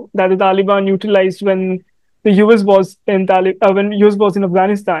revenue that the Taliban utilized when the US was in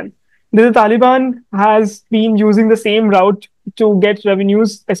Afghanistan. The Taliban has been using the same route to get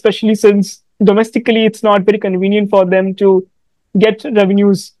revenues, especially since domestically it's not very convenient for them to get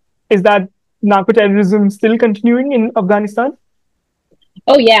revenues. Is that narco-terrorism still continuing in Afghanistan?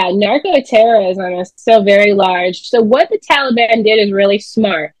 Oh yeah, narco-terrorism is still very large. So what the Taliban did is really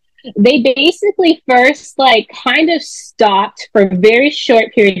smart. they basically first like kind of stopped for a very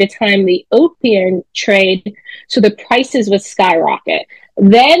short period of time the opium trade, so the prices would skyrocket.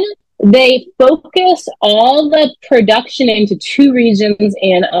 Then they focused all the production into two regions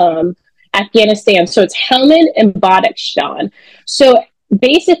in Afghanistan. So it's Helmand and Badakhshan. So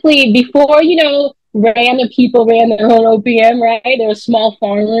basically, before, random people ran their own opium, right? There were small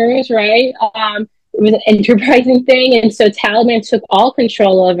farmers, right? It was an enterprising thing. And so Taliban took all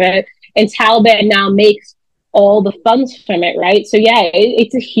control of it, and Taliban now makes all the funds from it, right? So, yeah,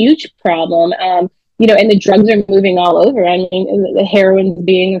 it's a huge problem. And the drugs are moving all over. I mean, the heroin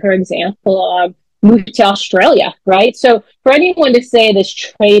being, for example, moved to Australia, right? So for anyone to say this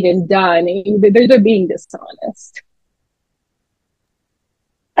trade is done, they're being dishonest.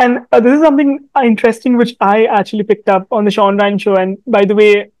 And this is something interesting which I actually picked up on the Sean Ryan show. And by the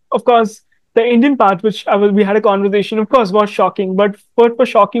way, of course, the Indian part, which we had a conversation, of course, was shocking. But what was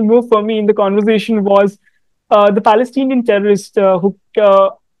shocking more for me in the conversation was the Palestinian terrorists who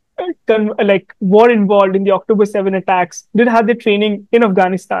were involved in the October 7 attacks did have their training in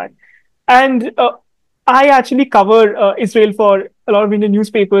Afghanistan. And I actually cover Israel for a lot of Indian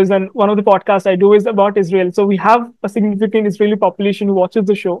newspapers, and one of the podcasts I do is about Israel. So we have a significant Israeli population who watches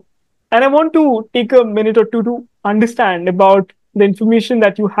the show. And I want to take a minute or two to understand about the information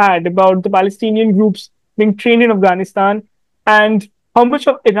that you had about the Palestinian groups being trained in Afghanistan and how much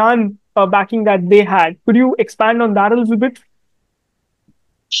of Iran backing that they had. Could you expand on that a little bit?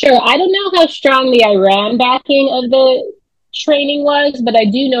 Sure. I don't know how strong the Iran backing of the training was, but I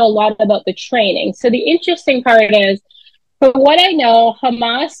do know a lot about the training. So the interesting part is, from what I know,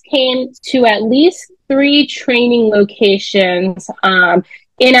 Hamas came to at least 3 training locations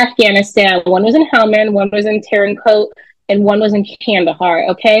in Afghanistan. One was in Helmand, one was in Tarankot, and one was in Kandahar.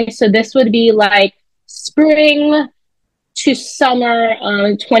 Okay, so this would be like spring to summer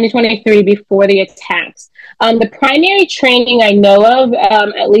 2023 before the attacks. The primary training I know of,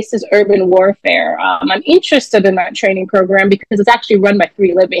 at least, is urban warfare. I'm interested in that training program because it's actually run by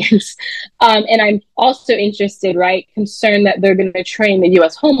 3 Libyans. And I'm also interested, right, concerned that they're going to train the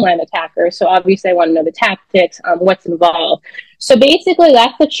U.S. homeland attackers. So obviously I want to know the tactics, what's involved. So basically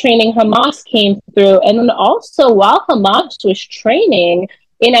that's the training Hamas came through. And then also while Hamas was training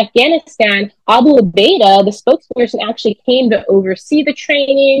in Afghanistan, Abu Ubaidah, the spokesperson, actually came to oversee the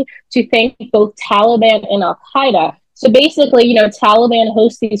training, to thank both Taliban and Al-Qaeda. So basically, Taliban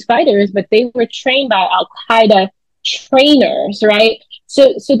hosts these fighters, but they were trained by Al-Qaeda trainers, right?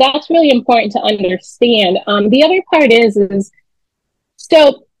 So that's really important to understand. The other part is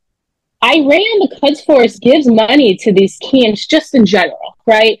so Iran, the Quds Force, gives money to these camps just in general,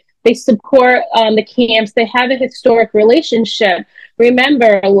 right? They support the camps. They have a historic relationship.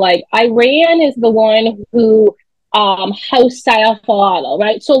 Remember, like, Iran is the one who housed Saif al-Adil,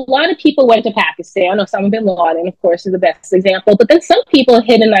 right? So a lot of people went to Pakistan. Osama bin Laden, of course, is the best example. But then some people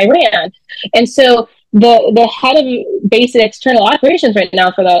hid in Iran. And so the head of basic external operations right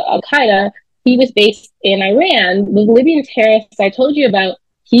now for the Al-Qaeda, he was based in Iran. The Libyan terrorists I told you about,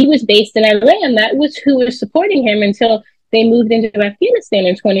 he was based in Iran. That was who was supporting him until they moved into Afghanistan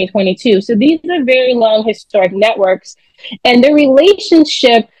in 2022. So these are very long historic networks. And their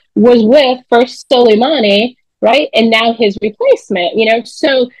relationship was with first Soleimani, right? And now his replacement,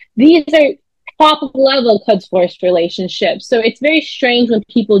 So these are top level Quds Force relationships. So it's very strange when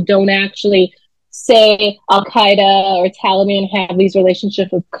people don't actually say Al-Qaeda or Taliban have these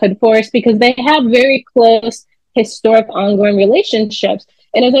relationships with Quds Force, because they have very close historic ongoing relationships.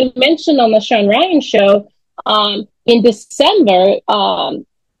 And as I mentioned on the Sean Ryan show, in December,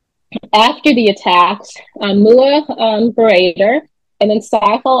 after the attacks, Mullah Berader and then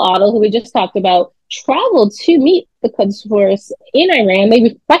Saif al-Adil, who we just talked about, traveled to meet the Quds Force in Iran. They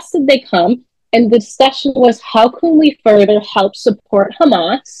requested they come, and the discussion was, how can we further help support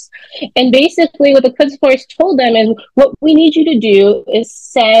Hamas? And basically what the Quds Force told them is, what we need you to do is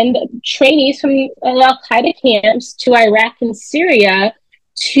send trainees from Al-Qaeda camps to Iraq and Syria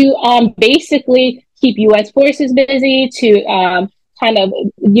to basically keep U.S. forces busy, to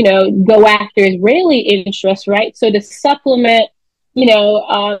go after Israeli interests, right? So to supplement,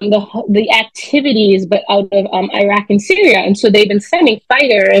 the activities, but out of Iraq and Syria. And so they've been sending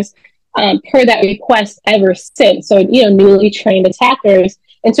fighters per that request ever since. So, newly trained attackers.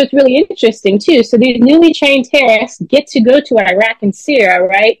 And so it's really interesting too. So these newly trained terrorists get to go to Iraq and Syria,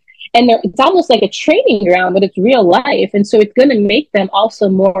 right? And it's almost like a training ground, but it's real life. And so it's going to make them also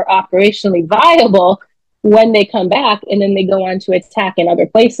more operationally viable when they come back, and then they go on to attack in other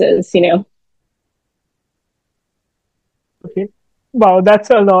places, Okay. Wow, that's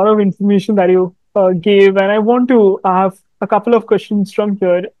a lot of information that you gave. And I want to have a couple of questions from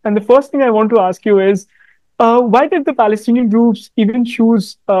here. And the first thing I want to ask you is, why did the Palestinian groups even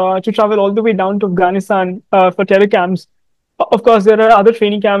choose to travel all the way down to Afghanistan for terror camps? Of course, there are other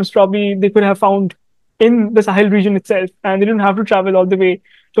training camps probably they could have found in the Sahel region itself, and they didn't have to travel all the way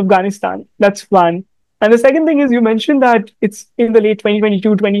to Afghanistan. That's one. And the second thing is, you mentioned that it's in the late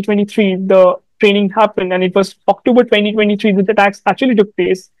 2022, 2023, the training happened, and it was October 2023 that the attacks actually took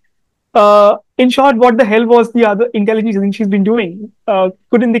place. In short, what the hell was the other intelligence agencies been doing?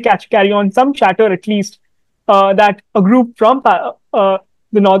 Couldn't they carry on some chatter at least that a group from the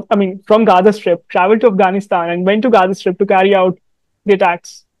north, I mean, from Gaza Strip, traveled to Afghanistan and went to Gaza Strip to carry out the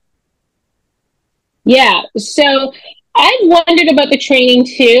attacks? Yeah, so I've wondered about the training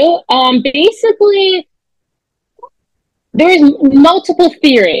too. Basically, there's multiple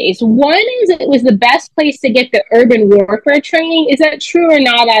theories. One is it was the best place to get the urban warfare training. Is that true or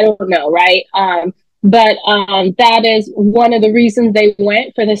not? I don't know, right? But that is one of the reasons they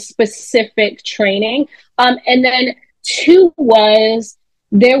went for this specific training. And then two was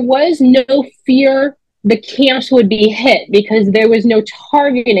there was no fear the camps would be hit because there was no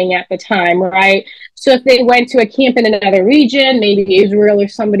targeting at the time, right? So if they went to a camp in another region, maybe Israel or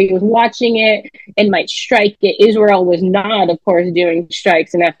somebody was watching it and might strike it. Israel was not, of course, doing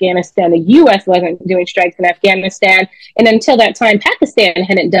strikes in Afghanistan. The U.S. wasn't doing strikes in Afghanistan. And until that time, Pakistan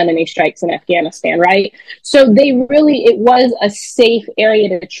hadn't done any strikes in Afghanistan, right? So it was a safe area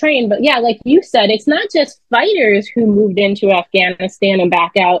to train. But yeah, like you said, it's not just fighters who moved into Afghanistan and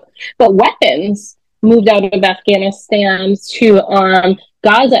back out, but weapons moved out of Afghanistan to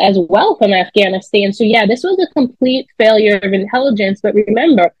Gaza as well from Afghanistan. So yeah, this was a complete failure of intelligence. But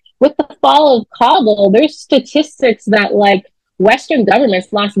remember, with the fall of Kabul, there's statistics that like Western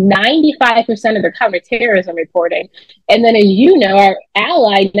governments lost 95% of their counterterrorism reporting. And then as you know, our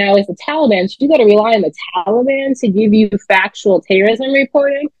ally now is the Taliban. So you got to rely on the Taliban to give you factual terrorism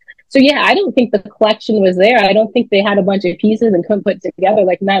reporting. So yeah, I don't think the collection was there. I don't think they had a bunch of pieces and couldn't put it together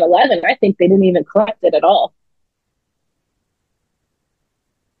like 9/11. I think they didn't even collect it at all.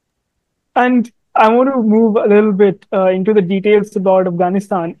 And I want to move a little bit into the details about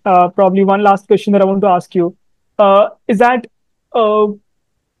Afghanistan. Probably one last question that I want to ask you is that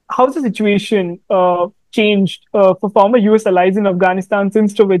how's the situation changed for former US allies in Afghanistan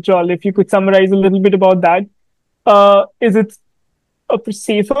since the withdrawal? If you could summarize a little bit about that. Is it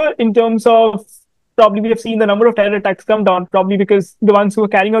safer in terms of probably we have seen the number of terror attacks come down, probably because the ones who are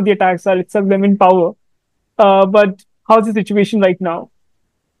carrying out the attacks are itself them in power. But how's the situation right now?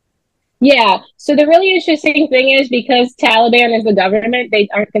 Yeah. So the really interesting thing is because Taliban is the government, they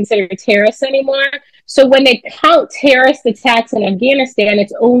aren't considered terrorists anymore. So when they count terrorist attacks in Afghanistan,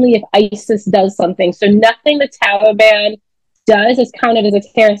 it's only if ISIS does something. So nothing the Taliban does is counted as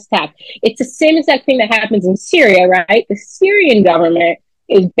a terrorist attack. It's the same exact thing that happens in Syria, right? The Syrian government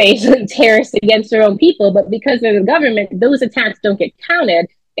is basically terrorists against their own people, but because they're the government, those attacks don't get counted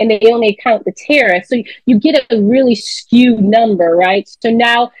and they only count the terrorists. So you get a really skewed number, right? So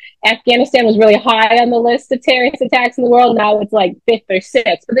now Afghanistan was really high on the list of terrorist attacks in the world. Now it's like fifth or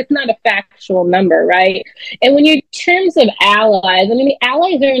sixth, but it's not a factual number, right? And when you're in terms of allies, I mean, the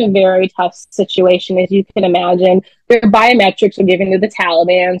allies are in a very tough situation, as you can imagine. Their biometrics are given to the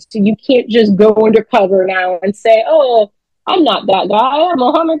Taliban, so you can't just go undercover now and say, oh, I'm not that guy, I'm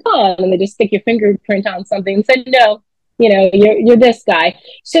Mohammed Khan, and they just stick your fingerprint on something and say, no, you're this guy.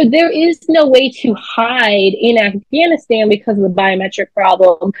 So there is no way to hide in Afghanistan because of the biometric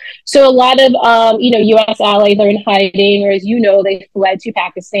problem. So a lot of, U.S. allies are in hiding, or as you know, they fled to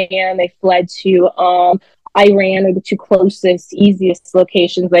Pakistan, they fled to Iran are the two closest, easiest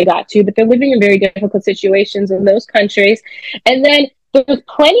locations they got to, but they're living in very difficult situations in those countries. And then there's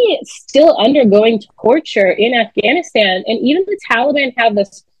plenty still undergoing torture in Afghanistan. And even the Taliban have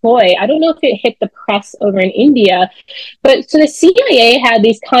this ploy. I don't know if it hit the press over in India, but so the CIA had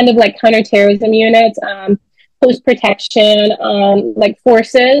these kind of like counterterrorism units, post protection, like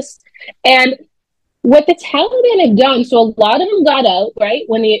forces. And what the Taliban have done, so a lot of them got out, right,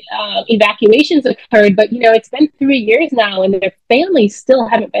 when the evacuations occurred, but, it's been 3 years now and their families still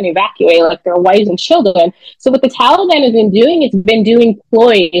haven't been evacuated, like their wives and children. So what the Taliban has been doing, it's been doing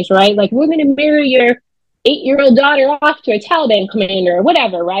ploys, right, like we're going to marry your 8-year-old daughter off to a Taliban commander or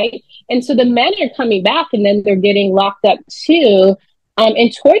whatever, right? And so the men are coming back and then they're getting locked up too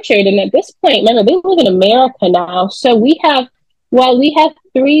and tortured. And at this point, remember, they live in America now. So while we have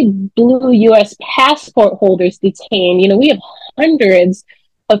 3 blue U.S. passport holders detained, we have hundreds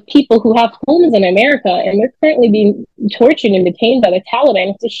of people who have homes in America, and they're currently being tortured and detained by the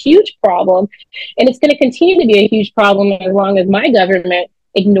Taliban. It's a huge problem, and it's going to continue to be a huge problem as long as my government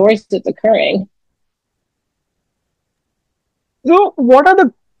ignores it's occurring. So, what are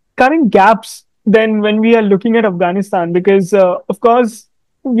the current gaps then when we are looking at Afghanistan? Because, of course,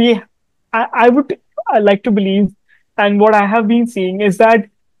 we, I would like to believe, and what I have been seeing is that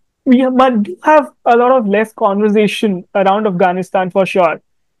do have a lot of less conversation around Afghanistan for sure.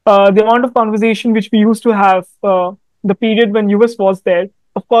 The amount of conversation which we used to have the period when US was there,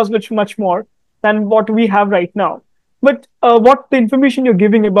 of course, much more than what we have right now. But what the information you're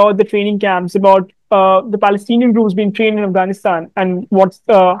giving about the training camps, about the Palestinian groups being trained in Afghanistan, and what's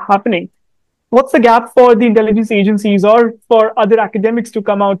happening, what's the gap for the intelligence agencies or for other academics to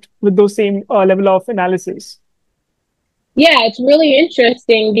come out with those same level of analysis? Yeah, it's really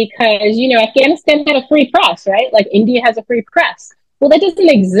interesting because, Afghanistan had a free press, right? Like India has a free press. Well, that doesn't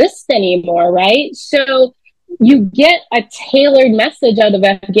exist anymore, right? So you get a tailored message out of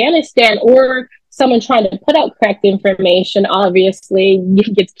Afghanistan, or someone trying to put out correct information, obviously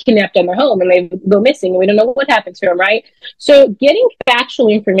gets kidnapped in their home and they go missing and we don't know what happened to them, right? So getting factual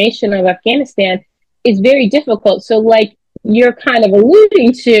information of Afghanistan is very difficult. So like you're kind of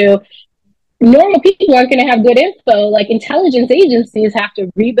alluding to, normal people aren't going to have good info. Like intelligence agencies have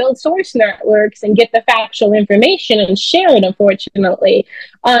to rebuild source networks and get the factual information and share it, unfortunately.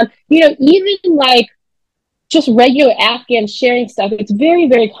 Even like just regular Afghan sharing stuff, it's very,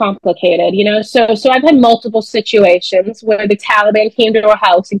 very complicated, So I've had multiple situations where the Taliban came to our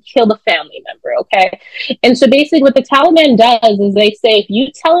house and killed a family member, okay? And so basically what the Taliban does is they say, if you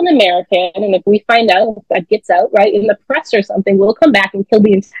tell an American, and if we find out, if that gets out, right, in the press or something, we'll come back and kill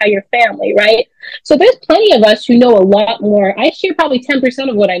the entire family, right? So there's plenty of us who know a lot more. I share probably 10%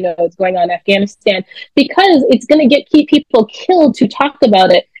 of what I know is going on in Afghanistan because it's going to keep people killed to talk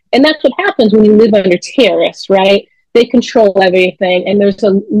about it. And that's what happens when you live under terrorists, right? They control everything, and there's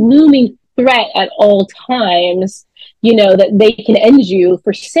a looming threat at all times, that they can end you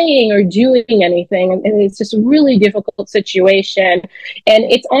for saying or doing anything. And it's just a really difficult situation. And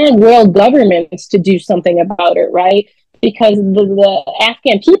it's on world governments to do something about it, right? Because the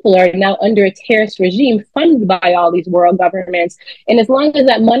Afghan people are now under a terrorist regime funded by all these world governments. And as long as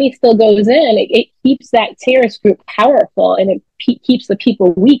that money still goes in, it keeps that terrorist group powerful, and it keeps the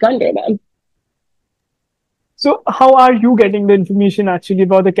people weak under them. So, how are you getting the information actually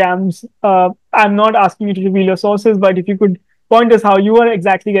about the camps? I'm not asking you to reveal your sources, but if you could point us how you are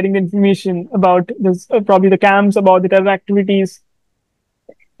exactly getting the information about this, probably the camps, about the terror activities.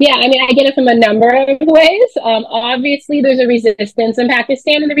 Yeah, I mean, I get it from a number of ways. Obviously, there's a resistance in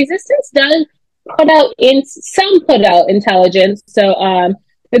Pakistan, and the resistance does put out intelligence. So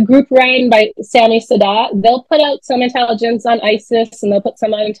the group run by Sami Sadat, they'll put out some intelligence on ISIS, and they'll put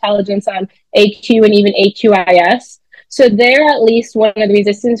some intelligence on AQ and even AQIS. So they're at least one of the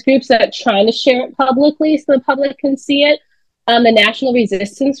resistance groups that trying to share it publicly so the public can see it. The National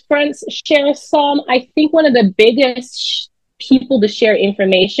Resistance Fronts share some. I think one of the biggest people to share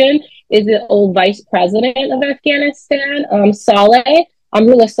information is the old vice president of Afghanistan,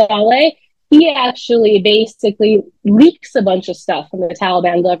 Amrullah Saleh. He actually basically leaks a bunch of stuff from the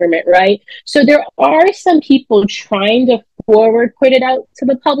Taliban government, right? So there are some people trying to put it out to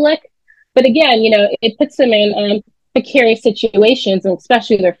the public. But again, it puts them in precarious situations, and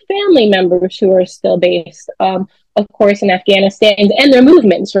especially their family members who are still based, of course, in Afghanistan, and their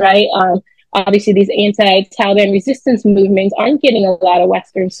movements, right? Obviously, these anti-Taliban resistance movements aren't getting a lot of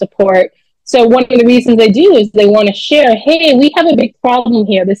Western support. So one of the reasons they do is they want to share, hey, we have a big problem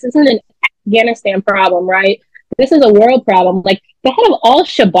here. This isn't an Afghanistan problem, right? This is a world problem. Like, the head of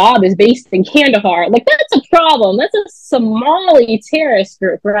Al-Shabaab is based in Kandahar. Like, that's a problem. That's a Somali terrorist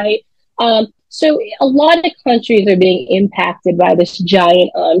group, right? So a lot of countries are being impacted by this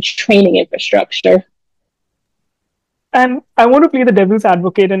giant training infrastructure. And I want to play the devil's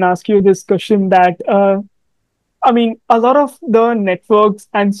advocate and ask you this question that, a lot of the networks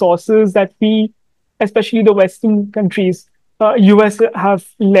and sources that we, especially the Western countries, US have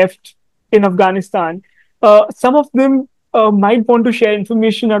left in Afghanistan, some of them might want to share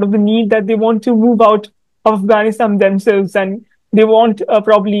information out of the need that they want to move out of Afghanistan themselves, and they want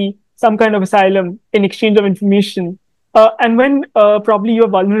probably some kind of asylum in exchange of information. And when probably you're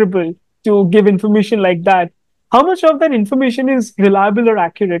vulnerable to give information like that, how much of that information is reliable or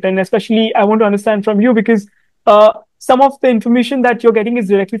accurate? And especially, I want to understand from you, because some of the information that you're getting is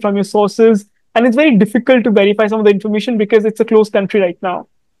directly from your sources, and it's very difficult to verify some of the information because it's a closed country right now.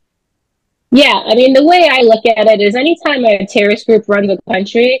 Yeah, I mean, the way I look at it is anytime a terrorist group runs a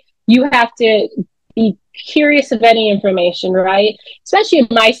country, you have to be curious of any information, right? Especially in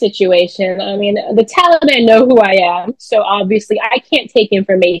my situation. I mean, the Taliban know who I am, so obviously I can't take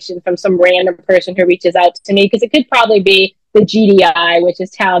information from some random person who reaches out to me, because it could probably be the GDI, which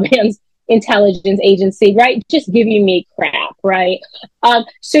is Taliban's intelligence agency, right? Just giving me crap, right?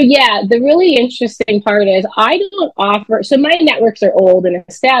 So yeah, the really interesting part is I don't offer, so my networks are old and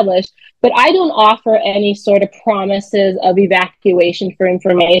established, but I don't offer any sort of promises of evacuation for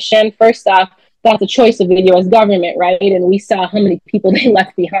information. First off, that's a choice of the US government, right? And we saw how many people they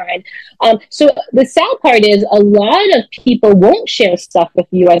left behind. So the sad part is a lot of people won't share stuff with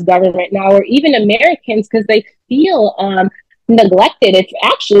the US government now, or even Americans, because they feel neglected. It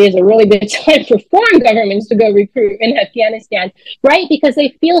actually is a really good time for foreign governments to go recruit in Afghanistan, right? Because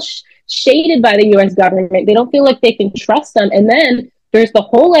they feel shaded by the US government. They don't feel like they can trust them. And then there's the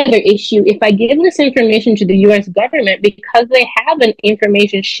whole other issue. If I give this information to the US government, because they have an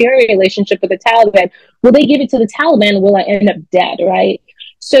information sharing relationship with the Taliban, will they give it to the Taliban? Will I end up dead, right?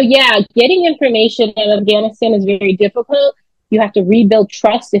 So yeah, getting information in Afghanistan is very difficult. You have to rebuild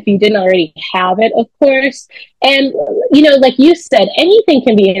trust if you didn't already have it, of course. And, you know, like you said, anything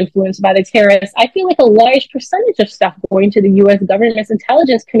can be influenced by the terrorists. I feel like a large percentage of stuff going to the US government's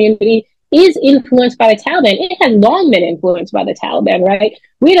intelligence community is influenced by the Taliban. It has long been influenced by the Taliban, right?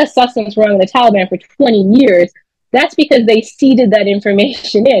 We had a sustenance run on the Taliban for 20 years. That's because they seeded that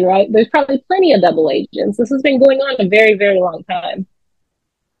information in, right? There's probably plenty of double agents. This has been going on a very, very long time.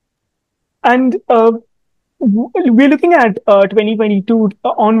 And we're looking at 2022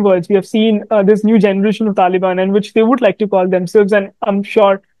 onwards. We have seen this new generation of Taliban, and which they would like to call themselves. And I'm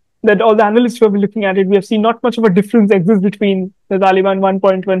sure that all the analysts who have been looking at it, we have seen not much of a difference exists between the Taliban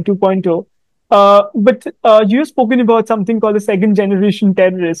 1.1 and 2.0. But you have spoken about something called the second generation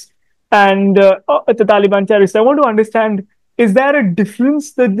terrorists and the Taliban terrorists. I want to understand, is there a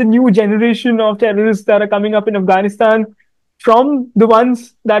difference that the new generation of terrorists that are coming up in Afghanistan from the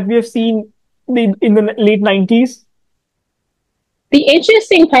ones that we have seen in the late 90s? The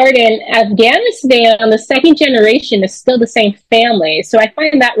interesting part in Afghanistan, the second generation is still the same family. So I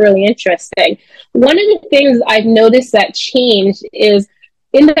find that really interesting. One of the things I've noticed that changed is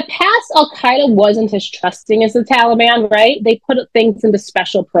in the past, Al-Qaeda wasn't as trusting as the Taliban, right? They put things into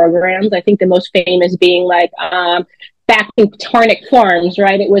special programs. I think the most famous being like back in Tarnak Farms,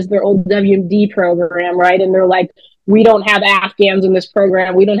 right? It was their old WMD program, right? And they're like, we don't have Afghans in this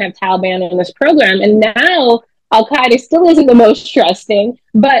program. We don't have Taliban in this program. And now Al-Qaeda still isn't the most trusting,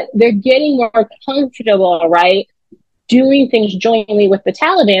 but they're getting more comfortable, right? Doing things jointly with the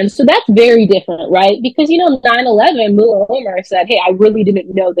Taliban. So that's very different, right? Because, you know, 9/11, Mullah Omar said, hey, I really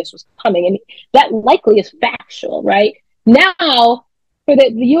didn't know this was coming. And that likely is factual, right? Now, for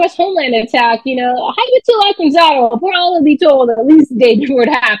the U.S. homeland attack, you know, we'll probably be told at least a day before it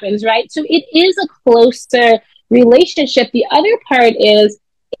happens, right? So it is a closer relationship. The other part is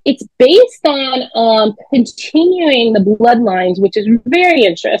it's based on continuing the bloodlines, which is very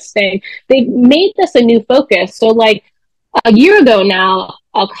interesting. They've made this a new focus. So like a year ago now,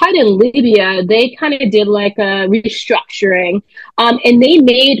 Al-Qaeda in Libya, they kind of did like a restructuring and they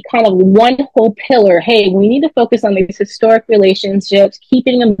made kind of one whole pillar. Hey, we need to focus on these historic relationships,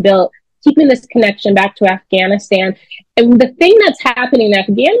 keeping them built, keeping this connection back to Afghanistan. And the thing that's happening in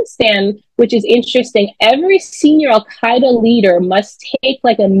Afghanistan, which is interesting, every senior Al-Qaeda leader must take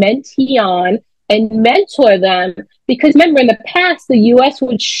like a mentee on and mentor them. Because remember, in the past, the U.S.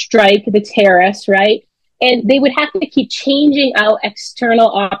 would strike the terrorists, right? And they would have to keep changing out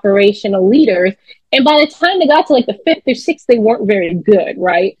external operational leaders. And by the time they got to like the fifth or sixth, they weren't very good,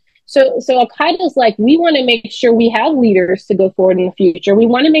 right? So Al-Qaeda is like, we want to make sure we have leaders to go forward in the future. We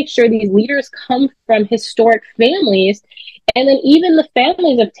want to make sure these leaders come from historic families. And then even the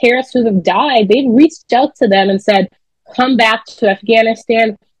families of terrorists who have died, they've reached out to them and said, come back to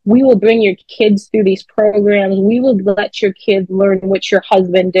Afghanistan. We will bring your kids through these programs. We will let your kids learn what your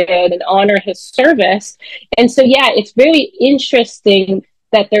husband did and honor his service. And so, yeah, it's very interesting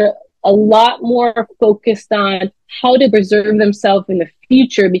that they're a lot more focused on how to preserve themselves in the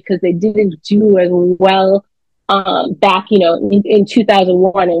future because they didn't do as well back, you know, in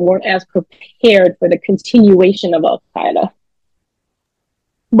 2001 and weren't as prepared for the continuation of Al-Qaeda.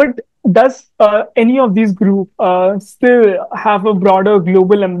 But does any of these groups still have a broader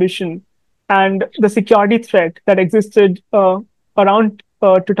global ambition, and the security threat that existed around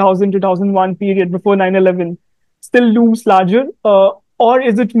 2000-2001 period before 9/11 still looms larger, or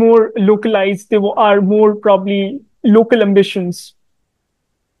is it more localized? They are more probably local ambitions.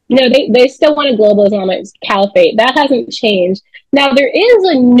 No, they still want a global Islamic caliphate. That hasn't changed. Now there is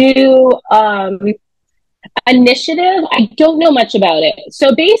a new initiative. I don't know much about it.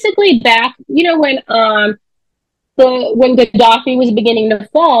 So basically back, you know, when Gaddafi was beginning to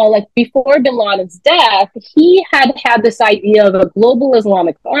fall, like before bin Laden's death, he had this idea of a global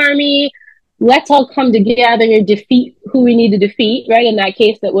Islamic army. Let's all come together and defeat who we need to defeat, right? In that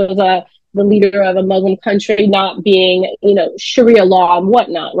case, that was the leader of a Muslim country not being, Sharia law and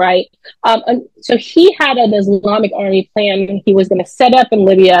whatnot, right? And so he had an Islamic army plan he was going to set up in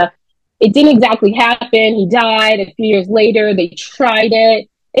Libya. It didn't exactly happen. He died a few years later. They tried it.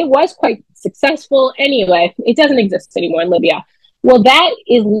 It was quite successful. Anyway, it doesn't exist anymore in Libya. Well, that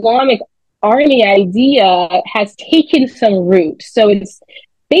Islamic army idea has taken some root. So it's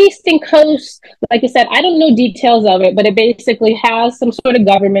based in coast, like I said, I don't know details of it, but it basically has some sort of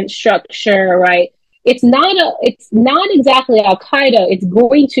government structure, right? It's not exactly Al-Qaeda. It's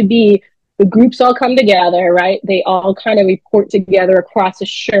going to be the groups all come together, right? They all kind of report together across a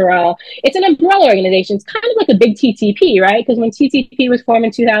shura. It's an umbrella organization. It's kind of like a big TTP, right? Because when TTP was formed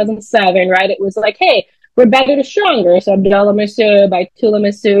in 2007, right, it was like, hey, we're better to stronger. So Abdullah Massoud, Baitullah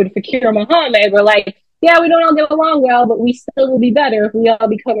Massoud, Fakir Muhammad were like, yeah, we don't all get along well, but we still will be better if we all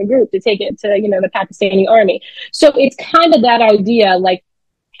become a group to take it to, the Pakistani army. So it's kind of that idea, like,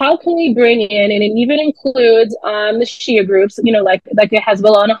 how can we bring in, and it even includes the Shia groups, like the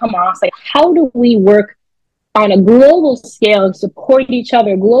Hezbollah and Hamas, like, how do we work on a global scale and support each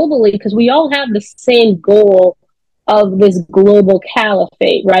other globally? Because we all have the same goal of this global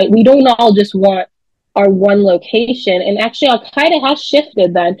caliphate, right? We don't all just want our one location. And actually, Al-Qaeda has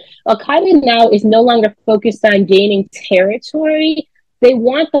shifted then. Al-Qaeda now is no longer focused on gaining territory. They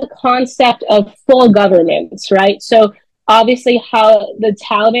want the concept of full governance, right? So obviously how the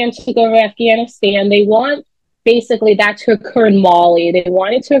Taliban took over Afghanistan, they want basically that to occur in Mali. They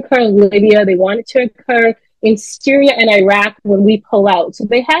want it to occur in Libya. They want it to occur in Syria and Iraq when we pull out. So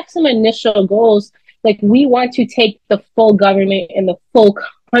they have some initial goals, like we want to take the full government and the full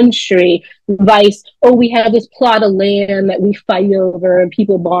country, vice, we have this plot of land that we fight over and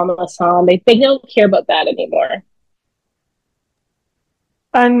people bomb us on. They don't care about that anymore.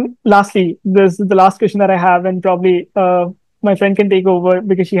 And lastly, this is the last question that I have, and probably my friend can take over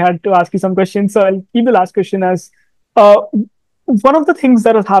because she had to ask you some questions. So I'll keep the last question as one of the things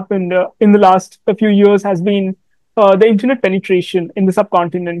that has happened in the last few years has been the internet penetration in the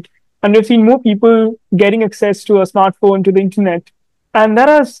subcontinent. And we've seen more people getting access to a smartphone, to the internet. And that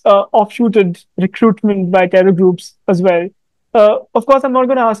has offshooted recruitment by terror groups as well. Of course, I'm not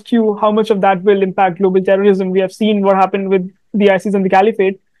going to ask you how much of that will impact global terrorism. We have seen what happened with the ISIS and the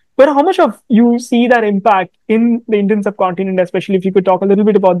Caliphate. But how much of you see that impact in the Indian subcontinent, especially if you could talk a little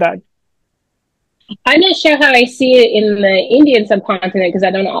bit about that? I'm not sure how I see it in the Indian subcontinent because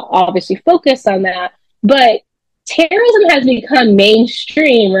I don't obviously focus on that. But terrorism has become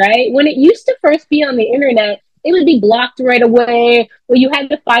mainstream, right? When it used to first be on the internet, it would be blocked right away, or you had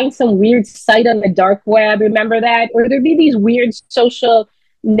to find some weird site on the dark web. Remember that? Or there'd be these weird social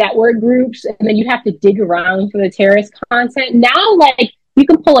network groups, and then you have to dig around for the terrorist content. Now, like, you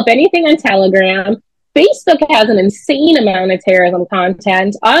can pull up anything on Telegram. Facebook has an insane amount of terrorism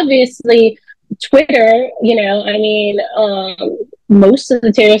content. Obviously, Twitter, most of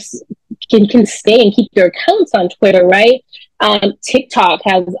the terrorists can stay and keep their accounts on Twitter, right? TikTok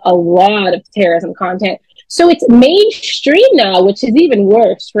has a lot of terrorism content. So it's mainstream now, which is even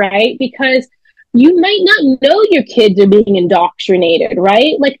worse, right? Because you might not know your kids are being indoctrinated,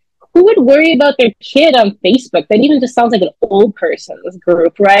 right? Like, who would worry about their kid on Facebook? That even just sounds like an old person's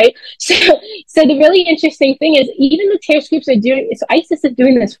group, right? So the really interesting thing is even the terrorist groups are doing, so ISIS is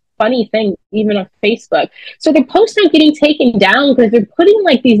doing this funny thing even on Facebook. So their posts aren't getting taken down because they're putting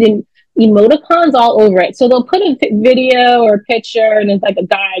like these emoticons all over it. So they'll put a video or a picture and it's like a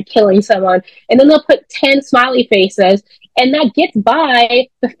guy killing someone, and then they'll put 10 smiley faces, and that gets by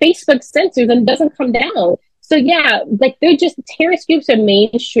the Facebook censors and doesn't come down. So yeah, like they're just, terrorist groups are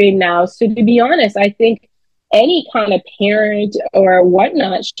mainstream now. So to be honest, I think any kind of parent or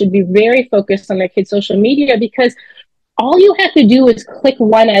whatnot should be very focused on their kids' social media, because all you have to do is click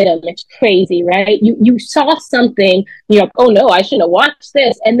one item. It's crazy, right? You saw something, you're like, oh no, I shouldn't have watched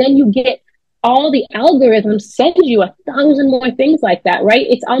this. And then you get all the algorithms send you 1,000 more things like that, right?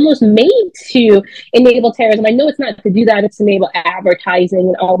 It's almost made to enable terrorism. I know it's not to do that, it's to enable advertising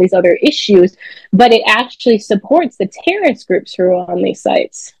and all these other issues, but it actually supports the terrorist groups who are on these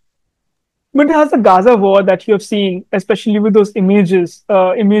sites. But has the Gaza war that you have seen, especially with those imageries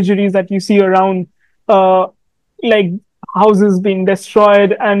that you see around, like houses being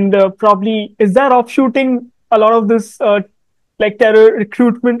destroyed, and probably is that offshooting a lot of this like terror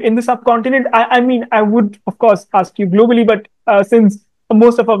recruitment in the subcontinent? I mean, I would of course ask you globally, but since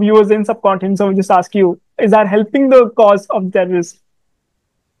most of our viewers in subcontinent, so I'll just ask you, is that helping the cause of terrorism?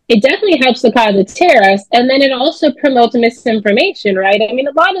 it definitely helps the cause of terrorists. And then it also promotes misinformation, right? I mean,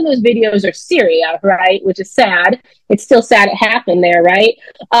 a lot of those videos are Syria, right? Which is sad. It's still sad it happened there, right?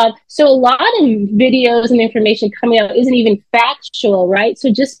 So a lot of videos and information coming out isn't even factual, right? So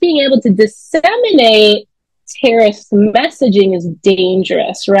just being able to disseminate terrorist messaging is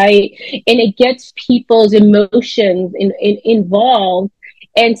dangerous, right? And it gets people's emotions involved.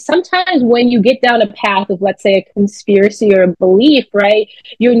 And sometimes when you get down a path of, let's say, a conspiracy or a belief, right,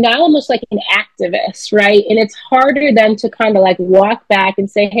 you're now almost like an activist, right? And it's harder then to kind of like walk back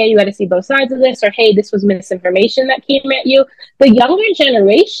and say, hey, you got to see both sides of this, or hey, this was misinformation that came at you. The younger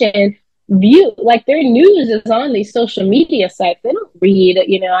generation view, like, their news is on these social media sites. They don't read,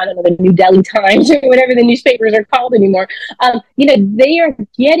 I don't know, the New Delhi Times or whatever the newspapers are called anymore. They are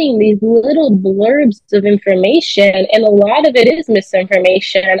getting these little blurbs of information, and a lot of it is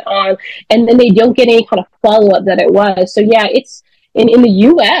misinformation, and then they don't get any kind of follow-up that it was. So yeah, it's in the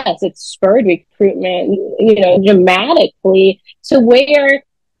US, it's spurred recruitment, dramatically, to where,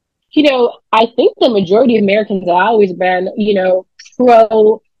 I think the majority of Americans have always been,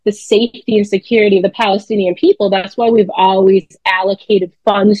 pro the safety and security of the Palestinian people. That's why we've always allocated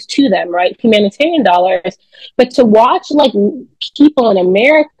funds to them, right? Humanitarian dollars. But to watch like people in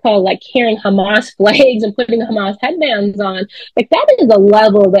America like carrying Hamas flags and putting Hamas headbands on, like, that is a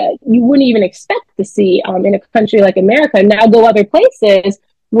level that you wouldn't even expect to see in a country like America. Now go other places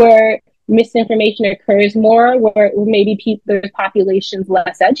where misinformation occurs more, where maybe the population's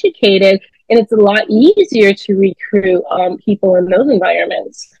less educated, and it's a lot easier to recruit people in those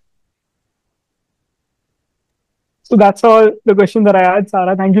environments. So that's all the questions that I had,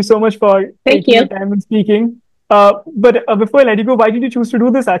 Sarah. Thank you so much for taking your time and speaking. But before I let you go, why did you choose to do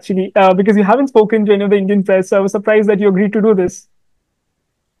this actually? Because you haven't spoken to any of the Indian press, so I was surprised that you agreed to do this.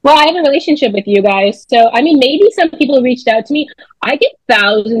 Well, I have a relationship with you guys. So, I mean, maybe some people reached out to me. I get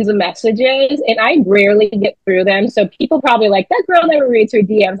thousands of messages and I rarely get through them. So people probably like, that girl never reads her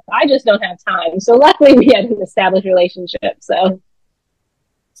DMs. I just don't have time. So luckily we had an established relationship. So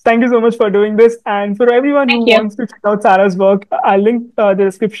thank you so much for doing this. And for everyone who wants to check out Sarah's work, I'll link the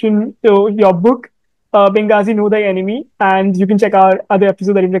description to your book, Benghazi Know Thy Enemy. And you can check out other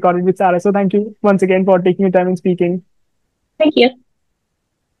episodes that you've recorded with Sarah. So thank you once again for taking your time and speaking. Thank you.